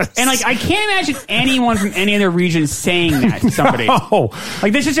 Yes. And like, I can't imagine anyone from any other region saying that to somebody. No.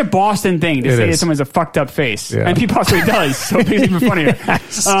 Like, this is a Boston thing to say that someone's a fucked up face. Yeah. And Pete Postlewaite does, so it makes it even funnier.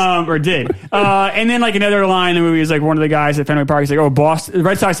 Yes. Or did. And then like another line in the movie is like one of the guys at Fenway Park is like, Boston, the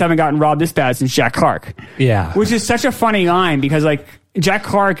Red Sox haven't gotten robbed this bad since Jack Clark. Yeah. Which is such a funny line because like, Jack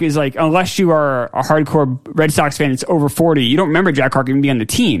Clark is like, unless you are a hardcore Red Sox fan that's over 40, you don't remember Jack Clark even being on the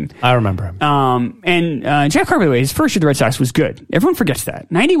team. I remember him. And Jack Clark, by the way, his first year the Red Sox was good. Everyone forgets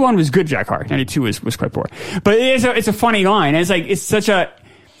that. 91 was good, Jack Clark. 92 was quite poor. But it's a funny line. It's like, it's such a...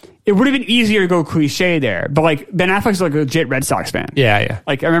 It would have been easier to go cliche there, but like Ben Affleck's like a legit Red Sox fan. Yeah.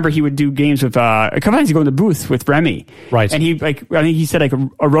 Like I remember he would do games with a couple times he'd go in the booth with Remy, right? And he like I think he said like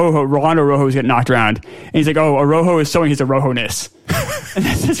Rolando Rojo's getting knocked around, and he's like, Rojo is showing his Rojo-ness. And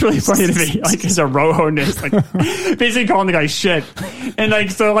that's really funny to me, like his Rojo-ness, like basically calling the guy shit, and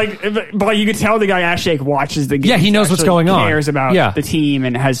like so like but like you could tell the guy actually like watches the game. Yeah, he knows what's going on, cares about the team,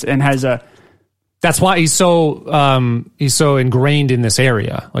 and has a. That's why he's so ingrained in this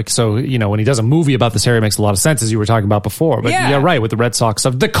area. Like, so, you know, when he does a movie about this area, it makes a lot of sense, as you were talking about before. But yeah right, with the Red Sox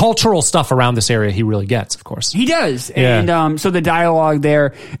stuff, the cultural stuff around this area, he really gets, of course. He does. Yeah. And so the dialogue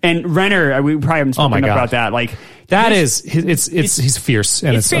there, and Renner, we probably haven't spoken about that. Like, he's fierce,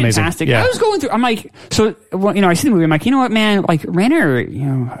 and it's fantastic. Amazing. Yeah. I was going through, I'm like, I see the movie, I'm like, you know what, man, like Renner,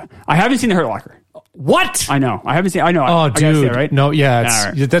 I haven't seen The Hurt Locker. What? I know. I haven't seen. I know. Oh, dude. I see it, right? No,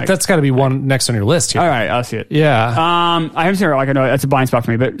 yeah. That's got to be one next on your list here. All right, I'll see it. Yeah. I haven't seen Hurt Locker. No, that's a blind spot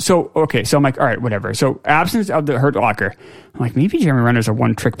for me. But so I'm like, all right, whatever. So absence of The Hurt Locker, I'm like, maybe Jeremy Renner's a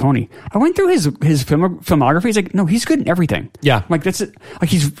one-trick pony. I went through his filmography. He's like, no, he's good in everything. Yeah. I'm like, like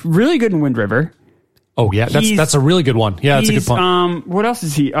he's really good in Wind River. Oh yeah, that's a really good one. Yeah, that's a good point. What else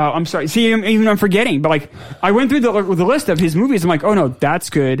is he? I'm sorry. See, I'm forgetting. But like, I went through the list of his movies. I'm like, oh no, that's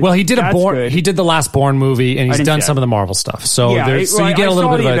good. Well, he did He did the last Bourne movie, and he's done some of the Marvel stuff. So you get a little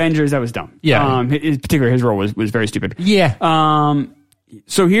bit of the Avengers. That was dumb. Yeah. Particularly his role was very stupid. Yeah.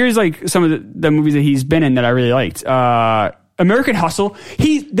 So here's like some of the movies that he's been in that I really liked. American Hustle.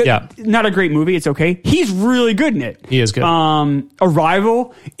 Not a great movie. It's okay. He's really good in it. He is good.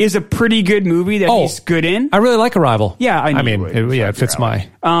 Arrival is a pretty good movie that he's good in. I really like Arrival. Yeah, I mean, it fits my.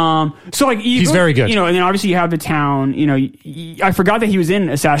 So like he's very good. You know, and then obviously you have The Town. You know, I forgot that he was in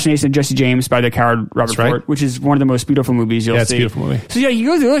Assassination of Jesse James by the coward Robert Ford, which is one of the most beautiful movies you'll see. It's a beautiful movie. So yeah, you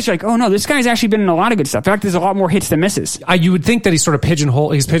go through the list, you're like, oh no, this guy's actually been in a lot of good stuff. In fact, there's a lot more hits than misses. You would think that he's sort of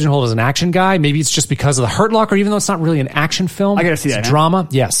pigeonholed. He's pigeonholed as an action guy. Maybe it's just because of The Hurt Locker, even though it's not really an action film. I gotta see that. It's drama.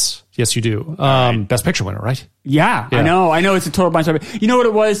 Yes, you do. Best Picture winner, right? Yeah, I know. It's a total bunch of. You know what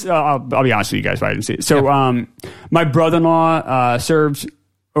it was? I'll be honest with you guys, but I didn't see it. So, my brother-in-law served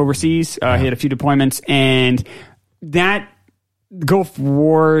overseas. He had a few deployments, and that Gulf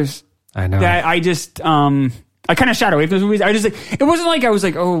Wars. I know. That I just I kind of shied away from those movies. I just it wasn't like I was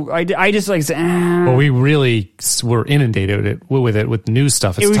like, I just like. Well, we really were inundated with it with news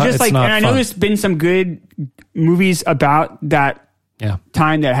stuff. It was just like, and I know there's been some good movies about that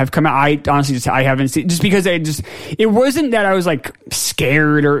time that have come out. I honestly I haven't seen, just because it wasn't that I was like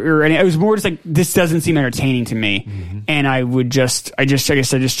scared or it was more just like, this doesn't seem entertaining to me. And I guess I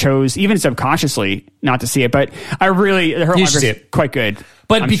just chose, even subconsciously, not to see it. But I really, the Hurt Locker is quite good.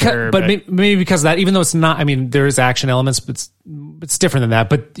 But maybe because of that, even though it's not, I mean, there is action elements, but it's different than that.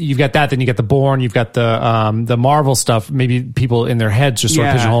 But you've got that, then you get the Bourne, you've got the Marvel stuff. Maybe people in their heads just sort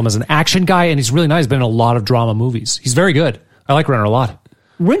of pigeonhole him as an action guy, and he's really nice. He's been in a lot of drama movies. He's very good. I like Renner a lot.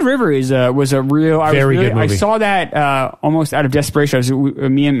 Wind River was a real very good movie. I saw that almost out of desperation.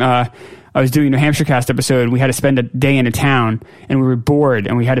 I was doing a New Hampshire cast episode, and we had to spend a day in a town, and we were bored,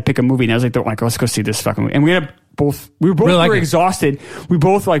 and we had to pick a movie. And I was like, let's go see this fucking movie. And we were both exhausted. We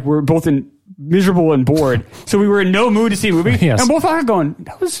both were both miserable and bored, so we were in no mood to see a movie. Yes. And both are going,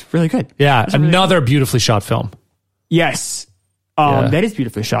 that was really good. Yeah, another beautifully shot film. Yes, that is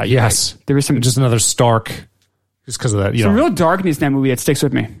beautifully shot. Yes, right. There was just another stark. Just because of that, some real darkness in that movie that sticks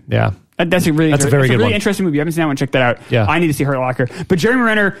with me. Yeah, that's a really interesting movie. I haven't seen that one. Check that out. Yeah, I need to see Hurt Locker. But Jeremy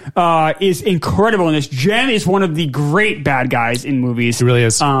Renner is incredible in this. Jem is one of the great bad guys in movies. He really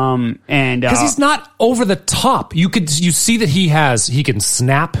is. And because he's not over the top. You see that he can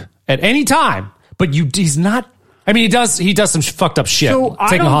snap at any time, but he's not. I mean, he does some fucked up shit,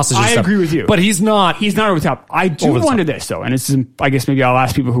 taking hostages. I agree with you, but he's not over the top. I do wonder this though, and this is, I guess maybe I'll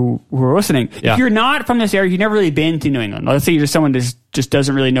ask people who are listening. Yeah. If you're not from this area, you've never really been to New England. Let's say you're just someone that just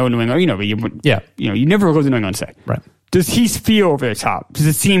doesn't really know New England. You never lived in New England. Say, right? Does he feel over the top? Does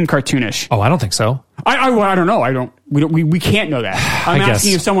it seem cartoonish? Oh, I don't think so. I don't know. We can't know that. I'm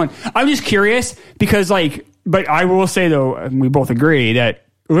asking if someone. I'm just curious because but I will say though, and we both agree that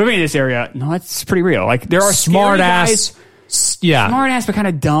living in this area, no, that's pretty real. Like there are smart ass, smart ass, but kind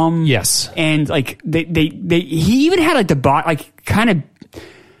of dumb. Yes, and he even had kind of.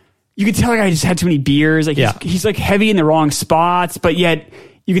 You could tell the guy just had too many beers. He's like heavy in the wrong spots, but yet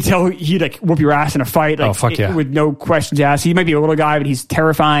you could tell he'd like whoop your ass in a fight. With no questions asked. He might be a little guy, but he's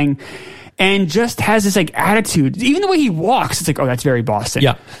terrifying. And just has this attitude. Even the way he walks, it's like, oh, that's very Boston.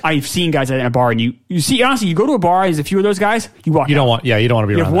 Yeah, I've seen guys in a bar, and you see, honestly, you go to a bar, there's a few of those guys, you walk. You don't want to be around.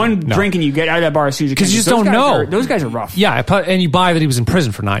 You have one drink, and you get out of that bar as soon as you can. Because you just don't know. Those guys are rough. Yeah, and you buy that he was in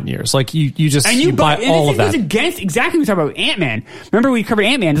prison for 9 years. Like you buy all of that. It goes against exactly what we talked about Ant-Man. Remember we covered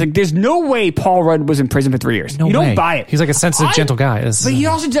Ant-Man? It's like there's no way Paul Rudd was in prison for 3 years. You don't buy it. He's like a sensitive, gentle guy. But he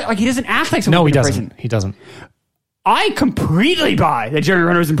also he doesn't act like someone in prison. He doesn't. I completely buy that Jeremy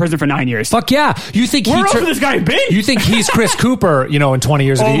Renner was in prison for 9 years. Fuck yeah! You think where else would this guy been? You think he's Chris Cooper? In 20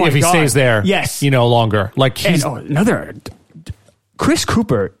 years if he stays there? Yes. Longer. Like he's Chris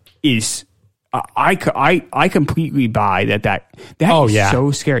Cooper is. I completely buy that is so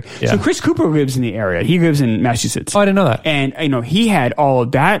scary. Yeah. So Chris Cooper lives in the area. He lives in Massachusetts. Oh, I didn't know that. And he had all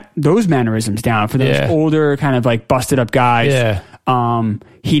of those mannerisms down for those older kind of busted up guys. Yeah.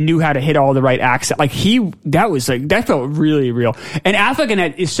 He knew how to hit all the right accent. That felt really real. And Affleck in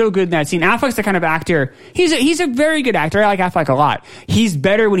that is so good in that scene. Affleck's the kind of actor. He's a very good actor. I like Affleck a lot. He's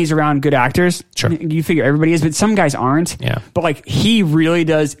better when he's around good actors. Sure. You figure everybody is, but some guys aren't. Yeah. But he really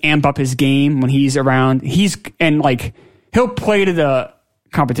does amp up his game when he's around. He'll play to the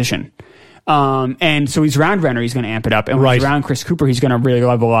competition. And so he's around Renner, he's going to amp it up. And when he's around Chris Cooper, he's going to really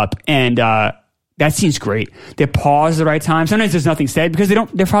level up. And, that scene's great. They pause at the right time. Sometimes there's nothing said because they're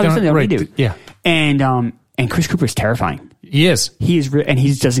probably something they already do. Yeah. And Chris Cooper's terrifying. He is. And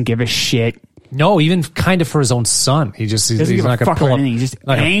he doesn't give a shit. No, even kind of for his own son. He's not going to pull up. He's just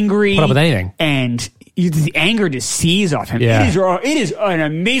angry. Put up with anything. And the anger just seizes off him. Yeah. It is an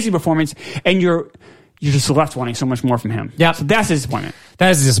amazing performance. And you're just left wanting so much more from him. Yeah. So that's a disappointment. That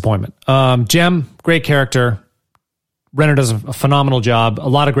is a disappointment. Jem, great character. Renner does a phenomenal job. A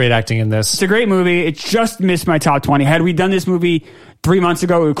lot of great acting in this. It's a great movie. It just missed my top 20. Had we done this movie 3 months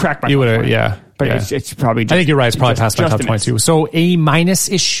ago, it would crack my top 20. Yeah. But it's probably just... I think you're right. It's probably past my top 22. So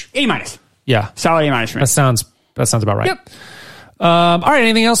A-ish? A-. Yeah. Solid A- for me. That sounds about right. Yep. All right.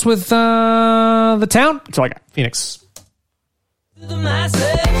 Anything else with the town? That's all I got. Phoenix.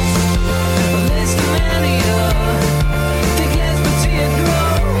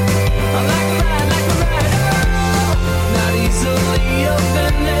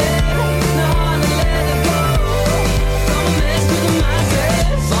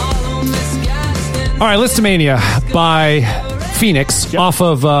 All right, Lisztomania by Phoenix off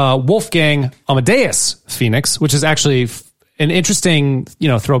of Wolfgang Amadeus Phoenix, which is actually an interesting,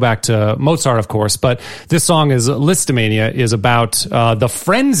 throwback to Mozart, of course, but this song is Lisztomania, is about the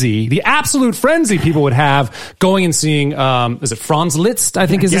frenzy, the absolute frenzy people would have going and seeing, is it Franz Liszt, I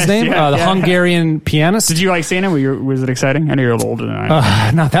think is his name? The Hungarian pianist. Did you like seeing him? Was it exciting? I know you're a little older than I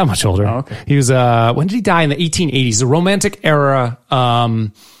am. Not that much older. Oh, okay. He was, when did he die? In the 1880s, the Romantic era,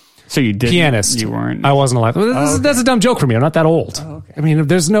 so you did pianist. You weren't. I wasn't alive. That's a dumb joke for me. I'm not that old. Oh, okay. I mean,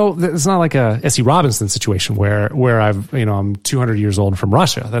 it's not like a S.E. Robinson situation where I'm 200 years old and from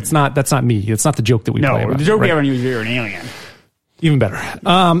Russia. That's not me. It's not the joke that we play. No, the joke we have on you is you're an alien. Even better.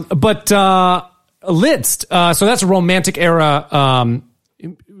 But Liszt. So that's a Romantic era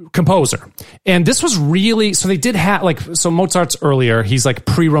composer, and this was really, so they did have Mozart's earlier, he's like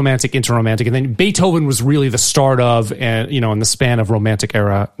pre-romantic into romantic, and then Beethoven was really the start of, and in the span of Romantic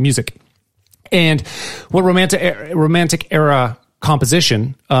era music. And what romantic era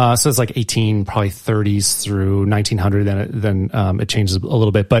composition, so it's like 30s through 1900, then it changes a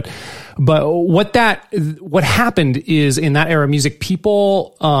little bit, but what happened is, in that era of music,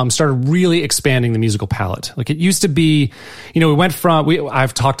 people started really expanding the musical palette. Like, it used to be, we went from,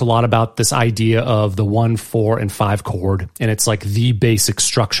 I've talked a lot about this idea of the 1, 4, and 5 chord, and it's like the basic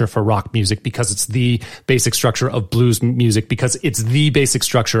structure for rock music, because it's the basic structure of blues music, because it's the basic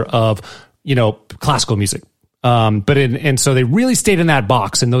structure of classical music. And so they really stayed in that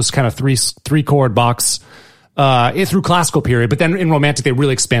box, in those kind of three chord box, through classical period. But then in romantic, they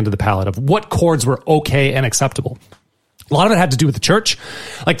really expanded the palette of what chords were okay and acceptable. A lot of it had to do with the church.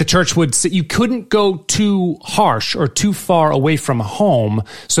 Like, the church would say you couldn't go too harsh or too far away from home,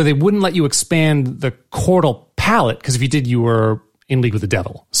 so they wouldn't let you expand the chordal palette, because if you did, you were in league with the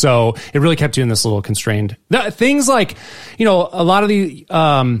devil. So it really kept you in this little constrained things like, a lot of the,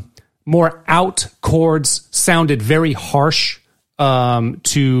 more out chords sounded very harsh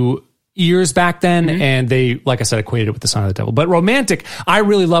to ears back then, and they, like I said, equated it with the sign of the devil. But romantic, I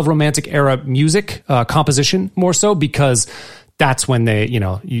really love Romantic era music composition more so, because that's when they,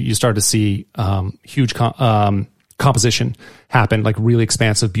 you start to see huge composition happen, like really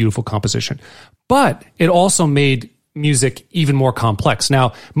expansive, beautiful composition. But it also made music even more complex.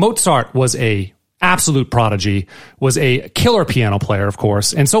 Now, Mozart was a absolute prodigy, was a killer piano player, of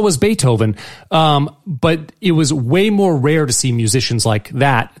course, and so was Beethoven. But it was way more rare to see musicians like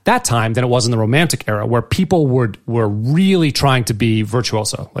that at that time than it was in the Romantic era, where people were really trying to be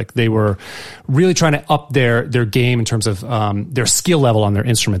virtuoso. Like, they were really trying to up their game in terms of their skill level on their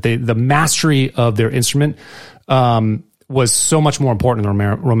instrument. The mastery of their instrument was so much more important in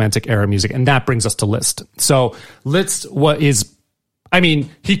the Romantic era music, and that brings us to Liszt. So Liszt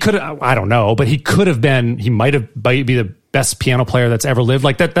he could have, I don't know, but he might be the best piano player that's ever lived.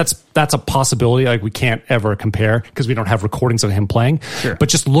 Like, that's a possibility. Like, we can't ever compare, because we don't have recordings of him playing. Sure. But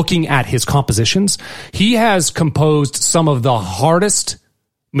just looking at his compositions, he has composed some of the hardest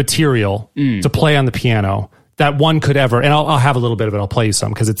material to play on the piano that one could ever, and I'll have a little bit of it. I'll play you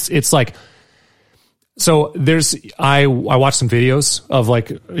some, because it's like, so I watched some videos of,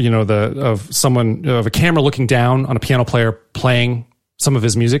 like, of a camera looking down on a piano player playing some of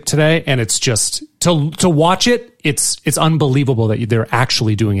his music today, and it's just to watch it, it's unbelievable that they're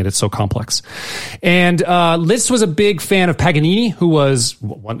actually doing it. It's so complex. And Liszt was a big fan of Paganini, who was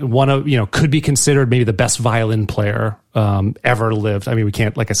one of could be considered maybe the best violin player ever lived. I mean, we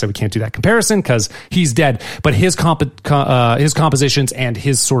can't do that comparison because he's dead, but his compositions and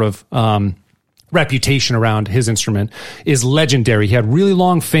his sort of reputation around his instrument is legendary. He had really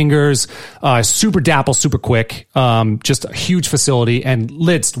long fingers, super dapple, super quick, just a huge facility, and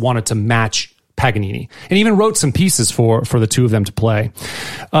Liszt wanted to match Paganini, and even wrote some pieces for the two of them to play.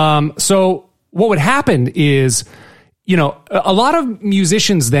 So what would happen is, a lot of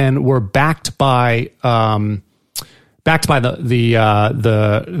musicians then were backed by the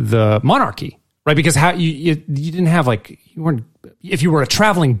monarchy, right? Because you didn't have, like, you weren't, if you were a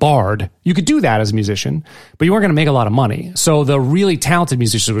traveling bard, you could do that as a musician, but you weren't going to make a lot of money. So the really talented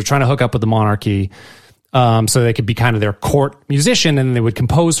musicians were trying to hook up with the monarchy, so they could be kind of their court musician, and they would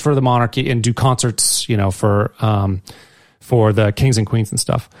compose for the monarchy and do concerts, for the kings and queens and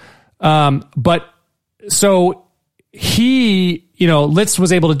stuff. But so he, Liszt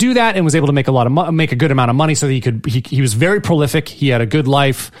was able to do that and was able to make make a good amount of money, so that he was very prolific. He had a good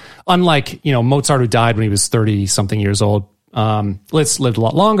life, unlike Mozart, who died when he was 30 something years old. Liszt lived a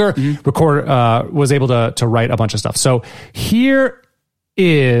lot longer. Was able to write a bunch of stuff. So here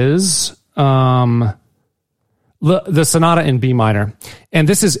is the sonata in B minor, and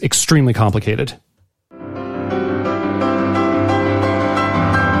this is extremely complicated.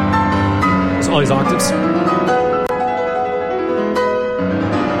 It's all these octaves.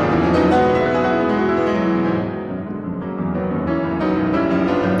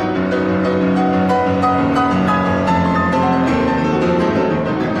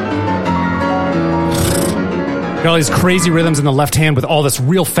 Got all these crazy rhythms in the left hand with all this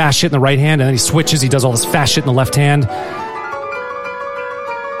real fast shit in the right hand, and then he switches, he does all this fast shit in the left hand.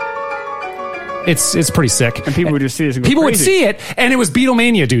 It's pretty sick. And people would just see this and go people crazy. Would see it, and it was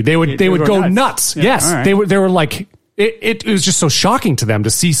Beatlemania, dude. They would go nuts. Yeah, yes. right. They were like, it was just so shocking to them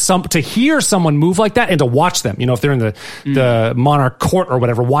to hear someone move like that and to watch them. You know, if they're in the Monarch court or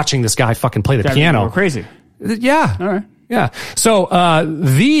whatever, watching this guy fucking play the piano. Crazy. Yeah. All right. Yeah. So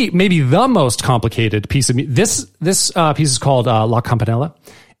maybe the most complicated piece of this piece is called La Campanella,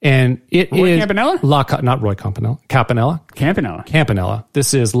 and it Roy is Campanella? Not Roy Campanella. Campanella.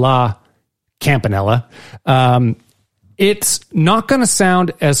 This is La Campanella. It's not going to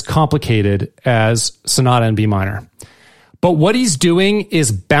sound as complicated as Sonata in B minor. But what he's doing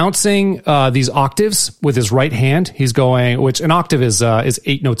is bouncing these octaves with his right hand. He's going, which an octave is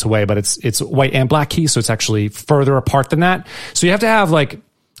 8 notes away, but it's white and black keys, so it's actually further apart than that. So you have to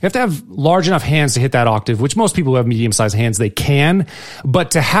have large enough hands to hit that octave, which most people who have medium-sized hands, they can.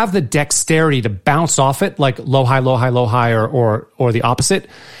 But to have the dexterity to bounce off it, like low, high, low, high, low, high, or the opposite,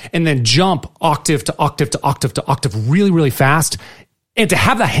 and then jump octave to octave to octave to octave really, really fast, and to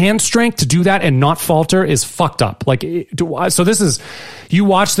have the hand strength to do that and not falter is fucked up. So this is, you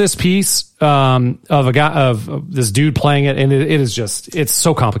watch this piece of this dude playing it, and it is just, it's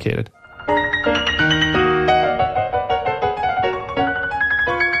so complicated.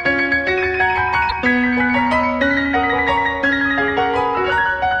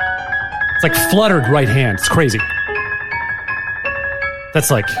 It's like fluttered right hand. It's crazy. That's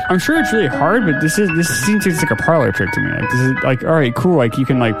like, I'm sure it's really hard, but this seems like a parlor trick to me. Like, this is like, all right, cool. Like you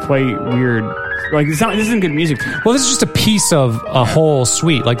can like play weird. Like this isn't good music. Well, this is just a piece of a whole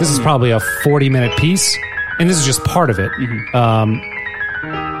suite. Like this is probably a 40-minute piece, and this is just part of it.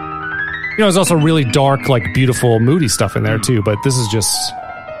 There's also really dark, like beautiful, moody stuff in there too. But this is just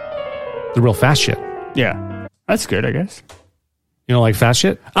the real fast shit. Yeah, that's good, I guess. You know, like fast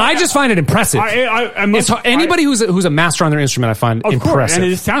shit. I just find it impressive. Anybody who's a master on their instrument, I find impressive. Course. And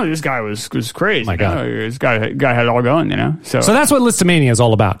it sounded this guy was crazy. My God, this guy had it all going. You know, so that's what Lisztomania is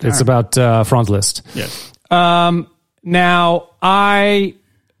all about. It's about Franz Liszt. Yes. Now I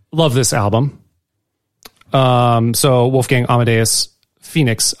love this album. So Wolfgang Amadeus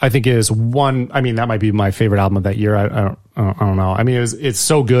Phoenix, I think, is one. I mean, that might be my favorite album of that year. I don't know. I mean, it's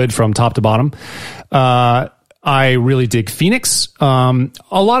so good from top to bottom. I really dig Phoenix. A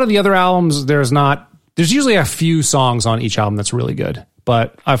lot of the other albums, there's usually a few songs on each album that's really good,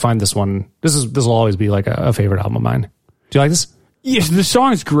 but I find this one, this will always be like a favorite album of mine. Do you like this? Yes, the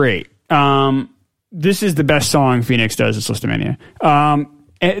song's great. This is the best song Phoenix does, is Lisztomania.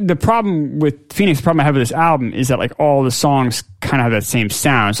 The problem with Phoenix, the problem I have with this album is that like all the songs kind of have that same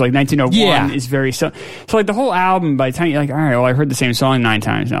sound. So like 1901 is very so like the whole album, by the time you're like, all right, well, I heard the same song 9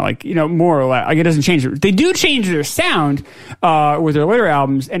 times now, like, you know, more or less, like it doesn't change. They do change their sound with their later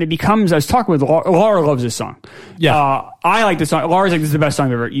albums, and it becomes, I was talking with Laura loves this song. Yeah. I like this song. Laura's like, this is the best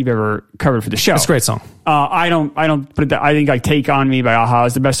song you've ever covered for the show. It's a great song. I don't put it that, I think like Take On Me by Aha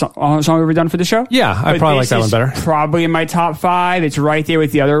is the best song we've ever done for the show. Yeah, I probably like that one better. Probably in my top 5. It's right there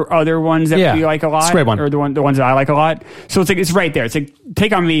with the other ones that we like a lot. It's a great one. Or the ones that I like a lot. So it's right there. It's like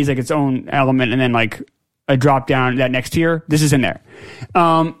Take On Me is like its own element, and then like a drop down that next tier. This is in there.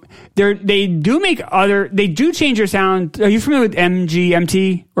 They do change their sound. Are you familiar with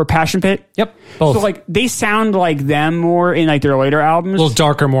MGMT or Passion Pit? Yep, both. So like they sound like them more in like their later albums. A little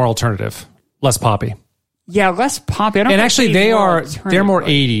darker, more alternative, less poppy. Yeah, less poppy. And actually, they're more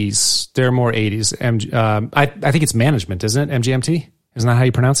 80s. They're more 80s. I think it's Management, isn't it? MGMT? Isn't that how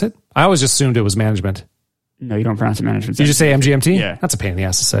you pronounce it? I always assumed it was Management. No, you don't pronounce it Management. Did you just say MGMT? Yeah. That's a pain in the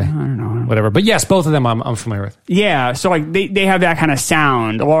ass to say. I don't know. Whatever. But yes, both of them I'm familiar with. Yeah, so like they have that kind of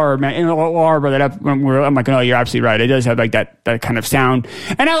sound. Laura brought that up. I'm like, oh, you're absolutely right. It does have like that kind of sound.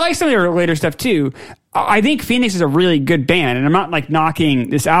 And I like some of their later stuff too. I think Phoenix is a really good band, and I'm not like knocking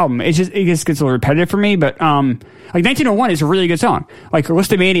this album. It just gets a little repetitive for me, but like 1901 is a really good song. Like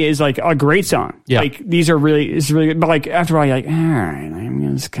Lisztomania is like a great song. Yeah. Like it's really good. But like after a while, you're like, all right,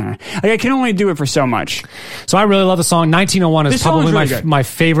 I'm just kind of like I can only do it for so much. So I really love the song. 1901 is probably really my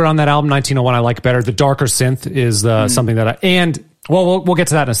favorite on that album. 1901 I like better. The darker synth is something that we'll get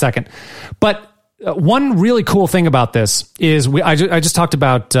to that in a second. But one really cool thing about this is I just talked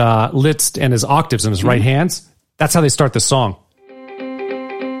about Liszt and his octaves in his right hands. That's how they start the song.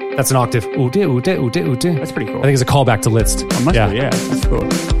 That's an octave. That's pretty cool. I think it's a callback to Liszt. It must be, yeah. That's cool.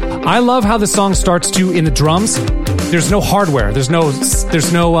 I love how the song starts too in the drums. There's no hardware. There's no none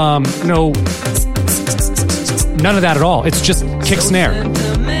of that at all. It's just kick snare.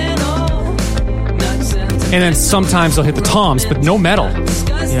 And then sometimes they'll hit the toms, but no metal.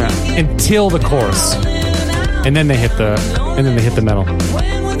 Yeah. Until the chorus. and then they hit the metal.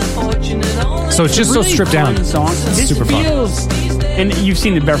 So it's just really so stripped down. Song. This super feels, fun. And you've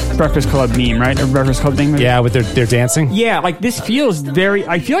seen the Breakfast Club meme, right? Or Breakfast Club thing. Yeah, with their dancing. Yeah, like this feels very.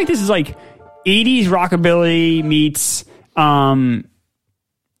 I feel like this is like 80s rockabilly meets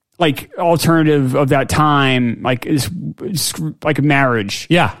like alternative of that time, like it's like a marriage.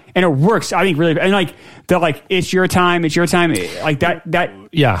 Yeah, and it works. I think really, and like they're like it's your time, like that.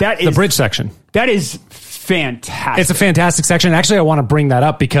 Yeah, that is the bridge section. That is fantastic. It's a fantastic section. Actually, I want to bring that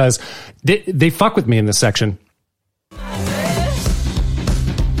up because they fuck with me in this section.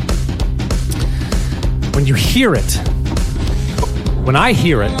 When you hear it, when I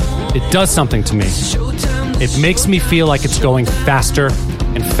hear it, it does something to me. It makes me feel like it's going faster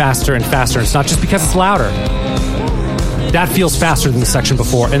and faster and faster. It's not just because it's louder. That feels faster than the section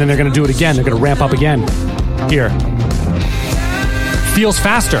before. And then they're going to do it again. They're going to ramp up again. Here. Feels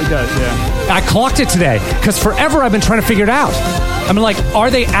faster. It does, yeah. I clocked it today because forever I've been trying to figure it out. I mean, like, are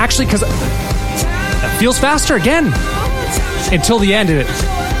they actually... Because it feels faster again. Until the end,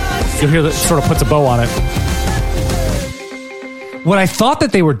 you'll hear that it sort of puts a bow on it. What I thought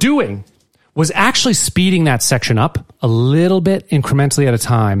that they were doing was actually speeding that section up a little bit incrementally at a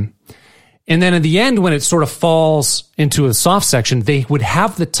time. And then at the end, when it sort of falls into a soft section, they would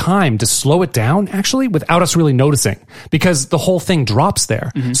have the time to slow it down, actually, without us really noticing, because the whole thing drops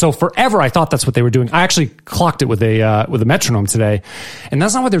there. Mm-hmm. So forever, I thought that's what they were doing. I actually clocked it with a metronome today, and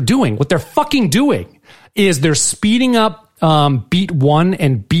that's not what they're doing. What they're fucking doing is they're speeding up beat 1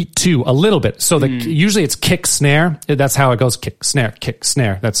 and beat 2 a little bit. So usually it's kick, snare. That's how it goes. Kick, snare, kick,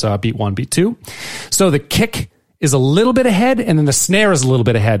 snare. That's beat 1, beat 2. So the kick is a little bit ahead, and then the snare is a little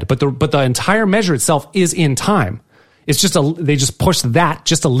bit ahead, but the entire measure itself is in time. It's just they just push that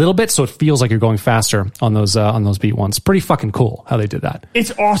just a little bit, so it feels like you're going faster on those beat ones. Pretty fucking cool how they did that.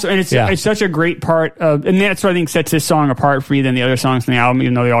 It's awesome, and it's such a great part of, and that's what I think sets this song apart for you than the other songs in the album,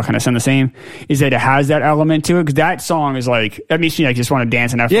 even though they all kind of sound the same. Is that it has that element to it, because that song is like, that makes me like just want to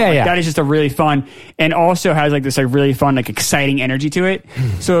dance and have fun. Yeah. That is just a really fun, and also has like this like really fun like exciting energy to it.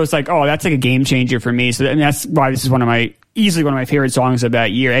 So it's like, oh, that's like a game changer for me. So and that's why this is easily one of my favorite songs of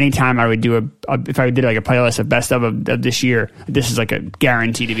that year. Anytime I would do if I did like a playlist of best of this year, this is like a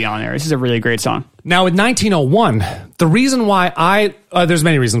guarantee to be on there. This is a really great song. Now with 1901, the reason why there's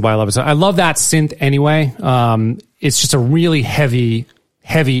many reasons why I love it. So I love that synth anyway. It's just a really heavy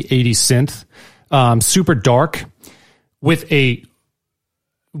 80s synth, super dark with a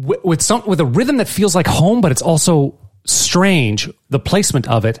rhythm that feels like home, but it's also strange, the placement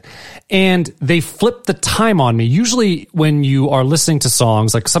of it. And they flip the time on me. Usually when you are listening to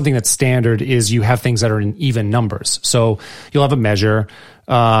songs, like something that's standard is you have things that are in even numbers. So you'll have a measure,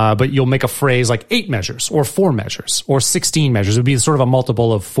 but you'll make a phrase like 8 measures or 4 measures or 16 measures. It would be sort of a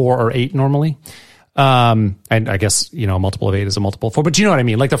multiple of 4 or 8 normally. And I guess, a multiple of 8 is a multiple of 4, but you know what I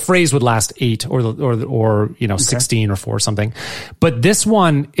mean? Like the phrase would last 8 or 16 or 4 or something. But this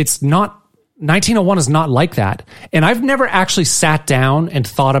one, it's not. 1901 is not like that. And I've never actually sat down and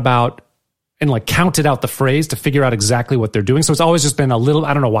thought about and like counted out the phrase to figure out exactly what they're doing. So it's always just been a little,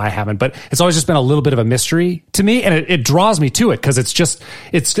 I don't know why I haven't, but it's always just been a little bit of a mystery to me. And it draws me to it because it's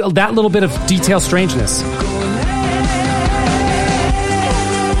that little bit of detail strangeness.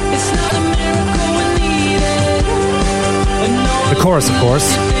 The chorus, of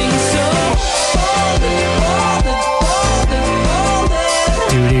course.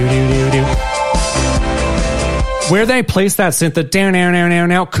 Where they place that synth, the down,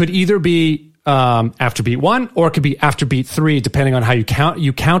 now could either be after beat 1 or it could be after beat 3, depending on how you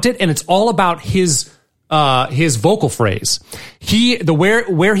count it. And it's all about his vocal phrase.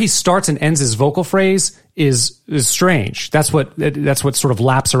 Where he starts and ends his vocal phrase is strange. That's what sort of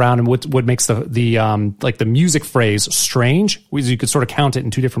laps around and what makes the music phrase strange. You could sort of count it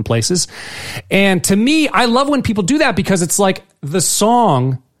in 2 different places. And to me, I love when people do that because it's like the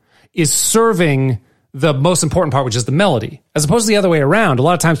song is serving the most important part, which is the melody, as opposed to the other way around. A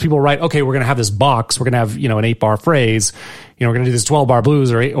lot of times people write, okay, we're going to have this box. We're going to have, an 8-bar phrase. We're going to do this 12-bar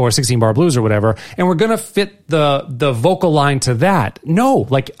blues or 16-bar blues or whatever. And we're going to fit the vocal line to that. No,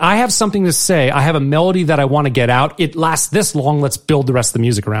 like I have something to say. I have a melody that I want to get out. It lasts this long. Let's build the rest of the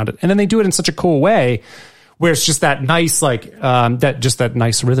music around it. And then they do it in such a cool way where it's just that nice, that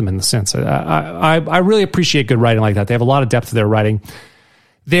nice rhythm in the sense. I really appreciate good writing like that. They have a lot of depth to their writing.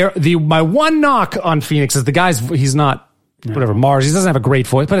 My one knock on Phoenix is he's not Mars. He doesn't have a great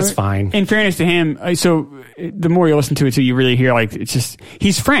voice, but it's fine. In fairness to him, so the more you listen to it, so you really hear like it's just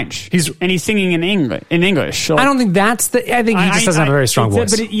he's French. He's singing in English. So I don't think I think he just doesn't have a very strong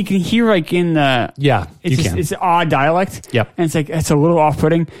voice. But you can hear like in the you can. It's odd dialect. Yep. And it's like it's a little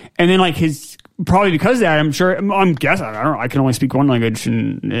off-putting. And then like his probably because of that, I'm guessing, I don't know, I can only speak one language,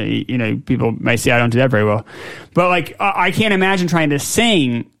 and people might say I don't do that very well, but like I can't imagine trying to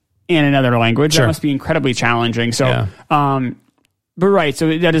sing in another language. Sure. That must be incredibly challenging. So, but right,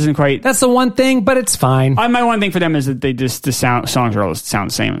 so that isn't quite. That's the one thing, but it's fine. My one thing for them is that the songs are all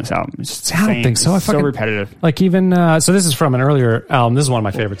sound the same in this album. It's just I don't think so. So repetitive. Like even so, this is from an earlier album. This is one of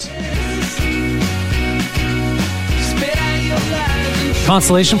my favorites.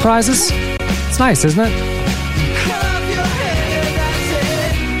 Consolation prizes. It's nice, isn't it?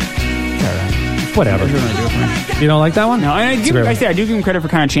 Whatever. You don't like that one? No, and I do give them credit for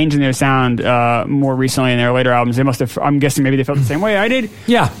kind of changing their sound more recently in their later albums. They must have. I'm guessing maybe they felt the same way I did.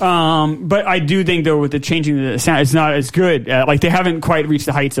 Yeah. But I do think though with the changing the sound, it's not as good. Like they haven't quite reached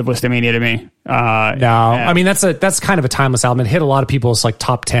the heights of Lisztomania to me. No, I mean that's kind of a timeless album. It hit a lot of people's like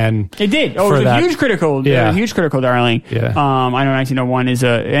top 10. It did. Oh, it was a huge critical. Yeah. Huge critical darling. Yeah. I know 1901 is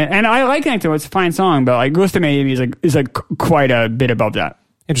and I like 1901. It's a fine song, but like Lisztomania is quite a bit above that.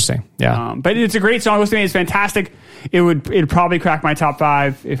 Interesting. Yeah. But it's a great song. Lisztomania is fantastic. It'd probably crack my top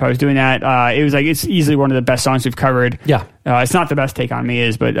 5 if I was doing that. It's easily one of the best songs we've covered. Yeah. It's not the best Take On Me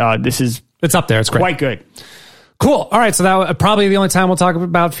is, but it's up there. It's great. Quite good. Cool. All right. So that probably the only time we'll talk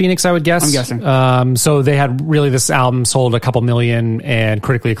about Phoenix, I would guess. I'm guessing. So they had really, this album sold a couple million and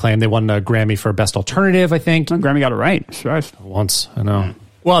critically acclaimed. They won a Grammy for Best Alternative, I think. Grammy got it right. Once. I know.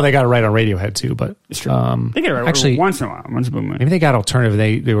 Well, they got it right on Radiohead too, but it's true. They get it right actually once in a while. Once a blue moon. Maybe they got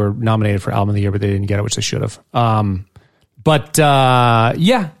Alternative. They were nominated for Album of the Year, but they didn't get it, which they should have.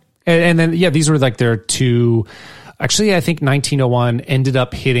 Yeah, and then these were like their two. Actually, I think 1901 ended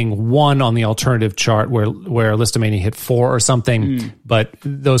up hitting 1 on the alternative chart, where Lisztomania hit 4 or something. But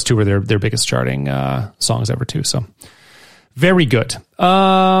those two were their biggest charting songs ever too. So very good.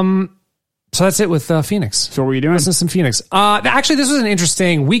 So that's it with Phoenix. So what were you doing? Listen to some Phoenix. Actually, this was an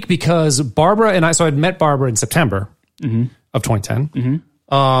interesting week because Barbara and I, so I'd met Barbara in September of 2010.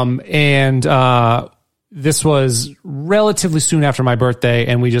 And this was relatively soon after my birthday,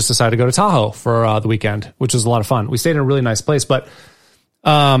 and we just decided to go to Tahoe for the weekend, which was a lot of fun. We stayed in a really nice place, but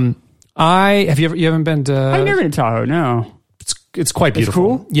you haven't been to... I've never been to Tahoe, no. It's quite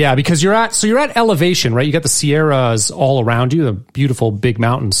beautiful. It's cool? Yeah, because you're at elevation, right? You got the Sierras all around you, the beautiful big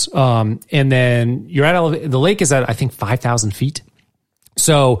mountains. And then you're at the lake is at, I think, 5,000 feet.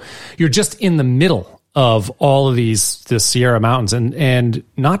 So you're just in the middle of all of the Sierra mountains, and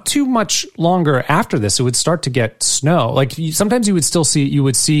not too much longer after this, it would start to get snow. Like sometimes you would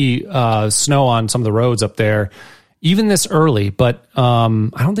see snow on some of the roads up there, even this early. But I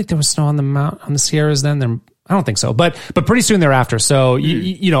don't think there was snow on the Sierras then. I don't think so, but pretty soon thereafter. So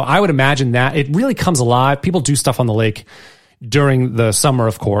I would imagine that it really comes alive. People do stuff on the lake during the summer,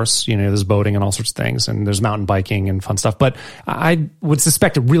 of course. There's boating and all sorts of things, and there's mountain biking and fun stuff. But I would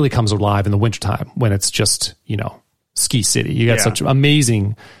suspect it really comes alive in the wintertime when it's just ski city. You got such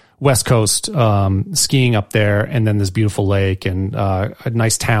amazing West Coast skiing up there, and then this beautiful lake and a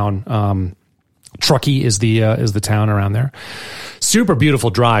nice town. Truckee is the town around there. Super beautiful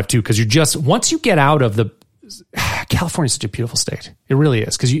drive too, because once you get out of California is such a beautiful state. It really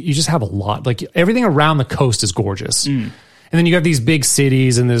is, because you just have a lot. Like everything around the coast is gorgeous. And then you got these big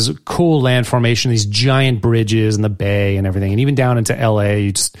cities and there's cool land formation, these giant bridges and the bay and everything. And even down into LA,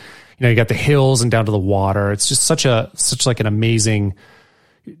 you got the hills and down to the water. It's just such like an amazing,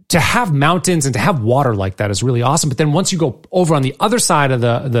 to have mountains and to have water like that is really awesome. But then once you go over on the other side of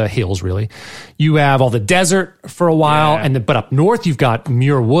the hills, really, you have all the desert for a while. But up north, you've got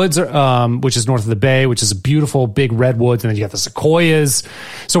Muir Woods, which is north of the bay, which is a beautiful big redwoods. And then you got the sequoias.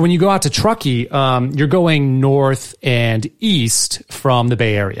 So when you go out to Truckee, you're going north and east from the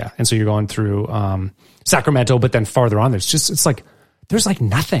Bay Area. And so you're going through Sacramento, but then farther on, there's like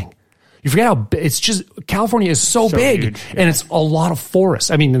nothing. You forget how it's just, California is so big, huge, and it's a lot of forest.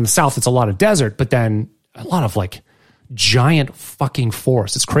 I mean, in the South, it's a lot of desert, but then a lot of like giant fucking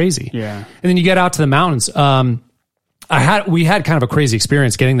forest. It's crazy. Yeah. And then you get out to the mountains. We had kind of a crazy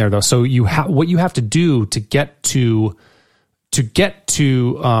experience getting there though. So what you have to do to get to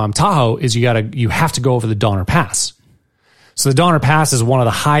Tahoe is you have to go over the Donner Pass. So the Donner Pass is one of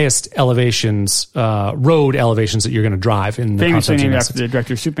the highest elevations, road elevations that you're going to drive in the famously named after the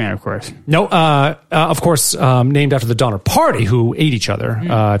director of Superman, of course. No, of course, named after the Donner Party, who ate each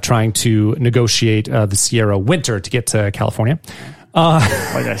other, trying to negotiate the Sierra winter to get to California. Like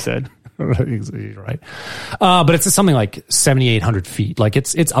I said. Right. But it's something like 7,800 feet. Like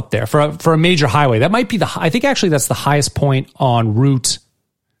it's up there for a major highway. That might be I think actually that's the highest point on Route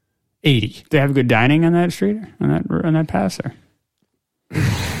 80. They have good dining on that street, on that pass there.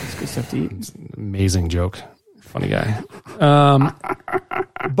 It's good stuff to eat. Amazing joke. Funny guy.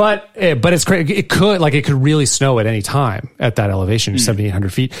 But it's crazy. It could really snow at any time at that elevation,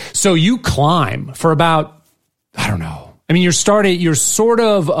 7,800 feet. So you climb for about, I don't know. I mean, you're sort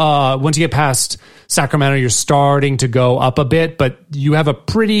of, once you get past Sacramento, you're starting to go up a bit, but you have a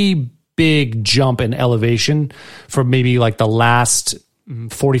pretty big jump in elevation for maybe like the last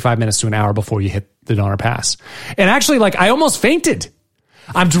 45 minutes to an hour before you hit the Donner Pass. And actually, like, I almost fainted.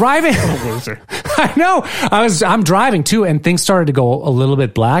 I'm driving. I know. I'm driving too, and things started to go a little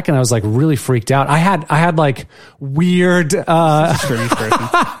bit black, and I was like really freaked out. I had like weird, I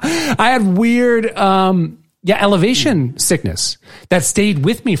had weird, elevation sickness that stayed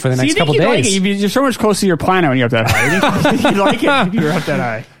with me for the next couple days. Like it? You're so much closer to your planet when you're up that high. You like it if you're up that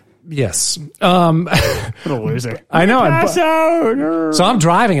high. Yes. What a loser. I know. Pass out. So I'm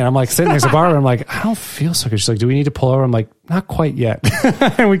driving and I'm like sitting next to Barbara. I'm like, I don't feel so good. She's like, do we need to pull over? I'm like, not quite yet.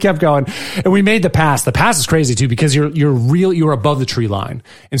 And we kept going. And we made the pass. The pass is crazy too, because you're above the tree line.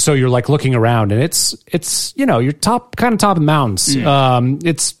 And so you're like looking around, and it's, you're top of the mountains.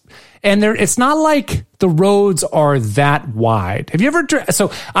 It's not like the roads are that wide. Have you ever?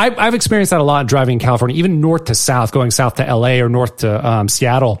 So I've experienced that a lot driving in California, even north to south, going south to LA or north to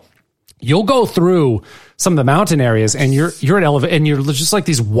Seattle. You'll go through some of the mountain areas, and you're at elevation, and you're just like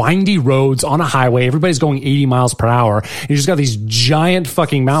these windy roads on a highway. Everybody's going 80 miles per hour. And you just got these giant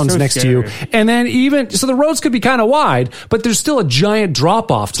fucking mountains next to you. And then so the roads could be kind of wide, but there's still a giant drop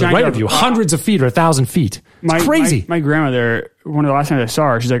off to the right of you, hundreds of feet or 1,000 feet. It's crazy. My grandmother, one of the last times I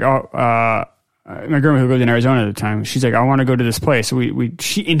saw her, she's like, my grandma who lived in Arizona at the time, she's like, I want to go to this place. So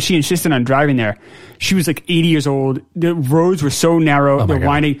she insisted on driving there. She was like 80 years old. The roads were so narrow, they're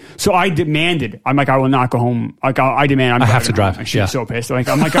winding. So I demanded. I'm like, I will not go home. Like I demand. I have to drive. And she was so pissed.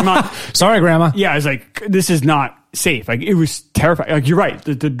 I'm like, I'm not. Sorry, Grandma. Yeah, I was like, this is not safe. Like it was terrifying. Like you're right.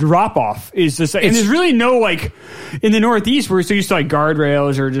 The drop off is just like, and there's really no like in the Northeast we're so used to like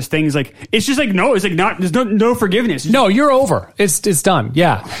guardrails or just things like it's just like no, it's like not there's no forgiveness. No, you're over. It's done.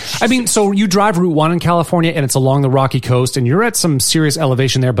 Yeah. I mean, so you drive Route 1 in California and it's along the Rocky Coast and you're at some serious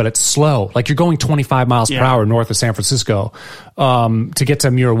elevation there, but it's slow. Like you're going 25 miles per hour north of San Francisco. To get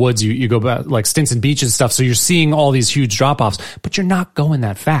to Muir Woods, you go back like Stinson Beach and stuff. So you're seeing all these huge drop offs, but you're not going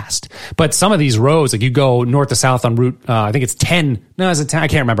that fast. But some of these roads, like you go north to south on Route, I think it's 10. No, is it 10? I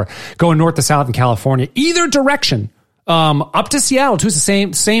can't remember. Going north to south in California, either direction, up to Seattle too. It's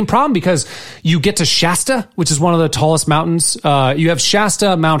the same problem because you get to Shasta, which is one of the tallest mountains. You have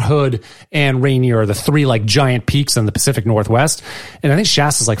Shasta, Mount Hood, and Rainier are the three like giant peaks in the Pacific Northwest. And I think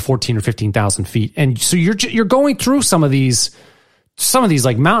Shasta is like 14 or 15,000 feet. And so you're going through some of these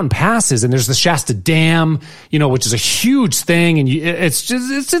like mountain passes, and there's the Shasta Dam, which is a huge thing, and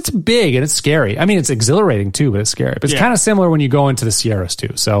it's big and it's scary. I mean, it's exhilarating too, but it's scary. But it's kind of similar when you go into the Sierras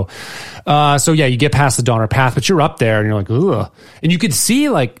too. So yeah, you get past the Donner Path, but you're up there and you're like, ugh. And you could see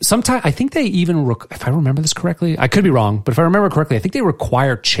like sometimes, I think they even, if I remember this correctly, I could be wrong, but if I remember correctly, I think they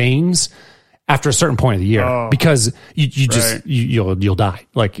require chains after a certain point of the year because you'll die.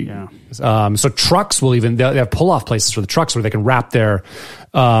 Like, so trucks will they have pull off places for the trucks where they can wrap their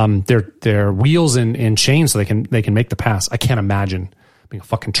wheels in chains so they can make the pass. I can't imagine being a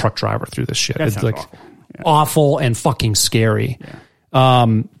fucking truck driver through this shit. It's like awful and fucking scary. Yeah.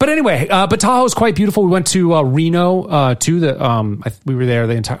 But anyway, but Tahoe is quite beautiful. We went to Reno too. We were there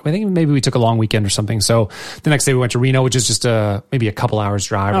the entire. I think maybe we took a long weekend or something. So the next day we went to Reno, which is just maybe a couple hours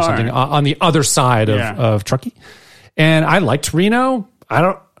drive or something on the other side of Truckee. And I liked Reno.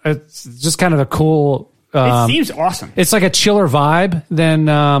 It's just kind of a cool. It seems awesome. It's like a chiller vibe than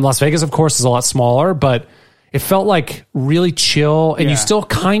Las Vegas. Of course, is a lot smaller, but it felt like really chill, and you still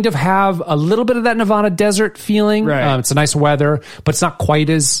kind of have a little bit of that Nevada desert feeling. Right. It's a nice weather, but it's not quite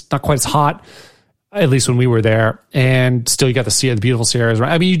as hot, at least when we were there. And still, you got the beautiful Sierras.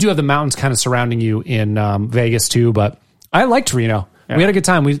 I mean, you do have the mountains kind of surrounding you in Vegas too. But I liked Reno. Yeah. We had a good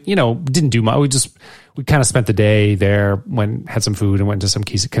time. We didn't do much. We kind of spent the day there, had some food, and went to some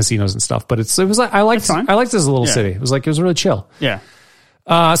casinos and stuff. But it was like I liked this as a little city. It was really chill. Yeah.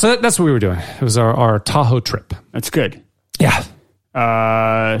 So that's what we were doing. It was our Tahoe trip. That's good. Yeah.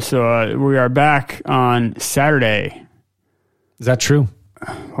 So we are back on Saturday. Is that true?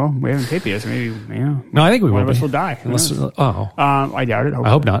 Well, we haven't taped yet, so maybe, No, I think we will. One of us will die. I doubt it. I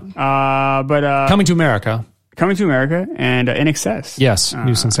hope not. But Coming to America. And In Excess. Yes.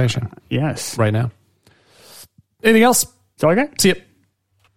 New sensation. Yes. Right now. Anything else? That's all I got. See ya.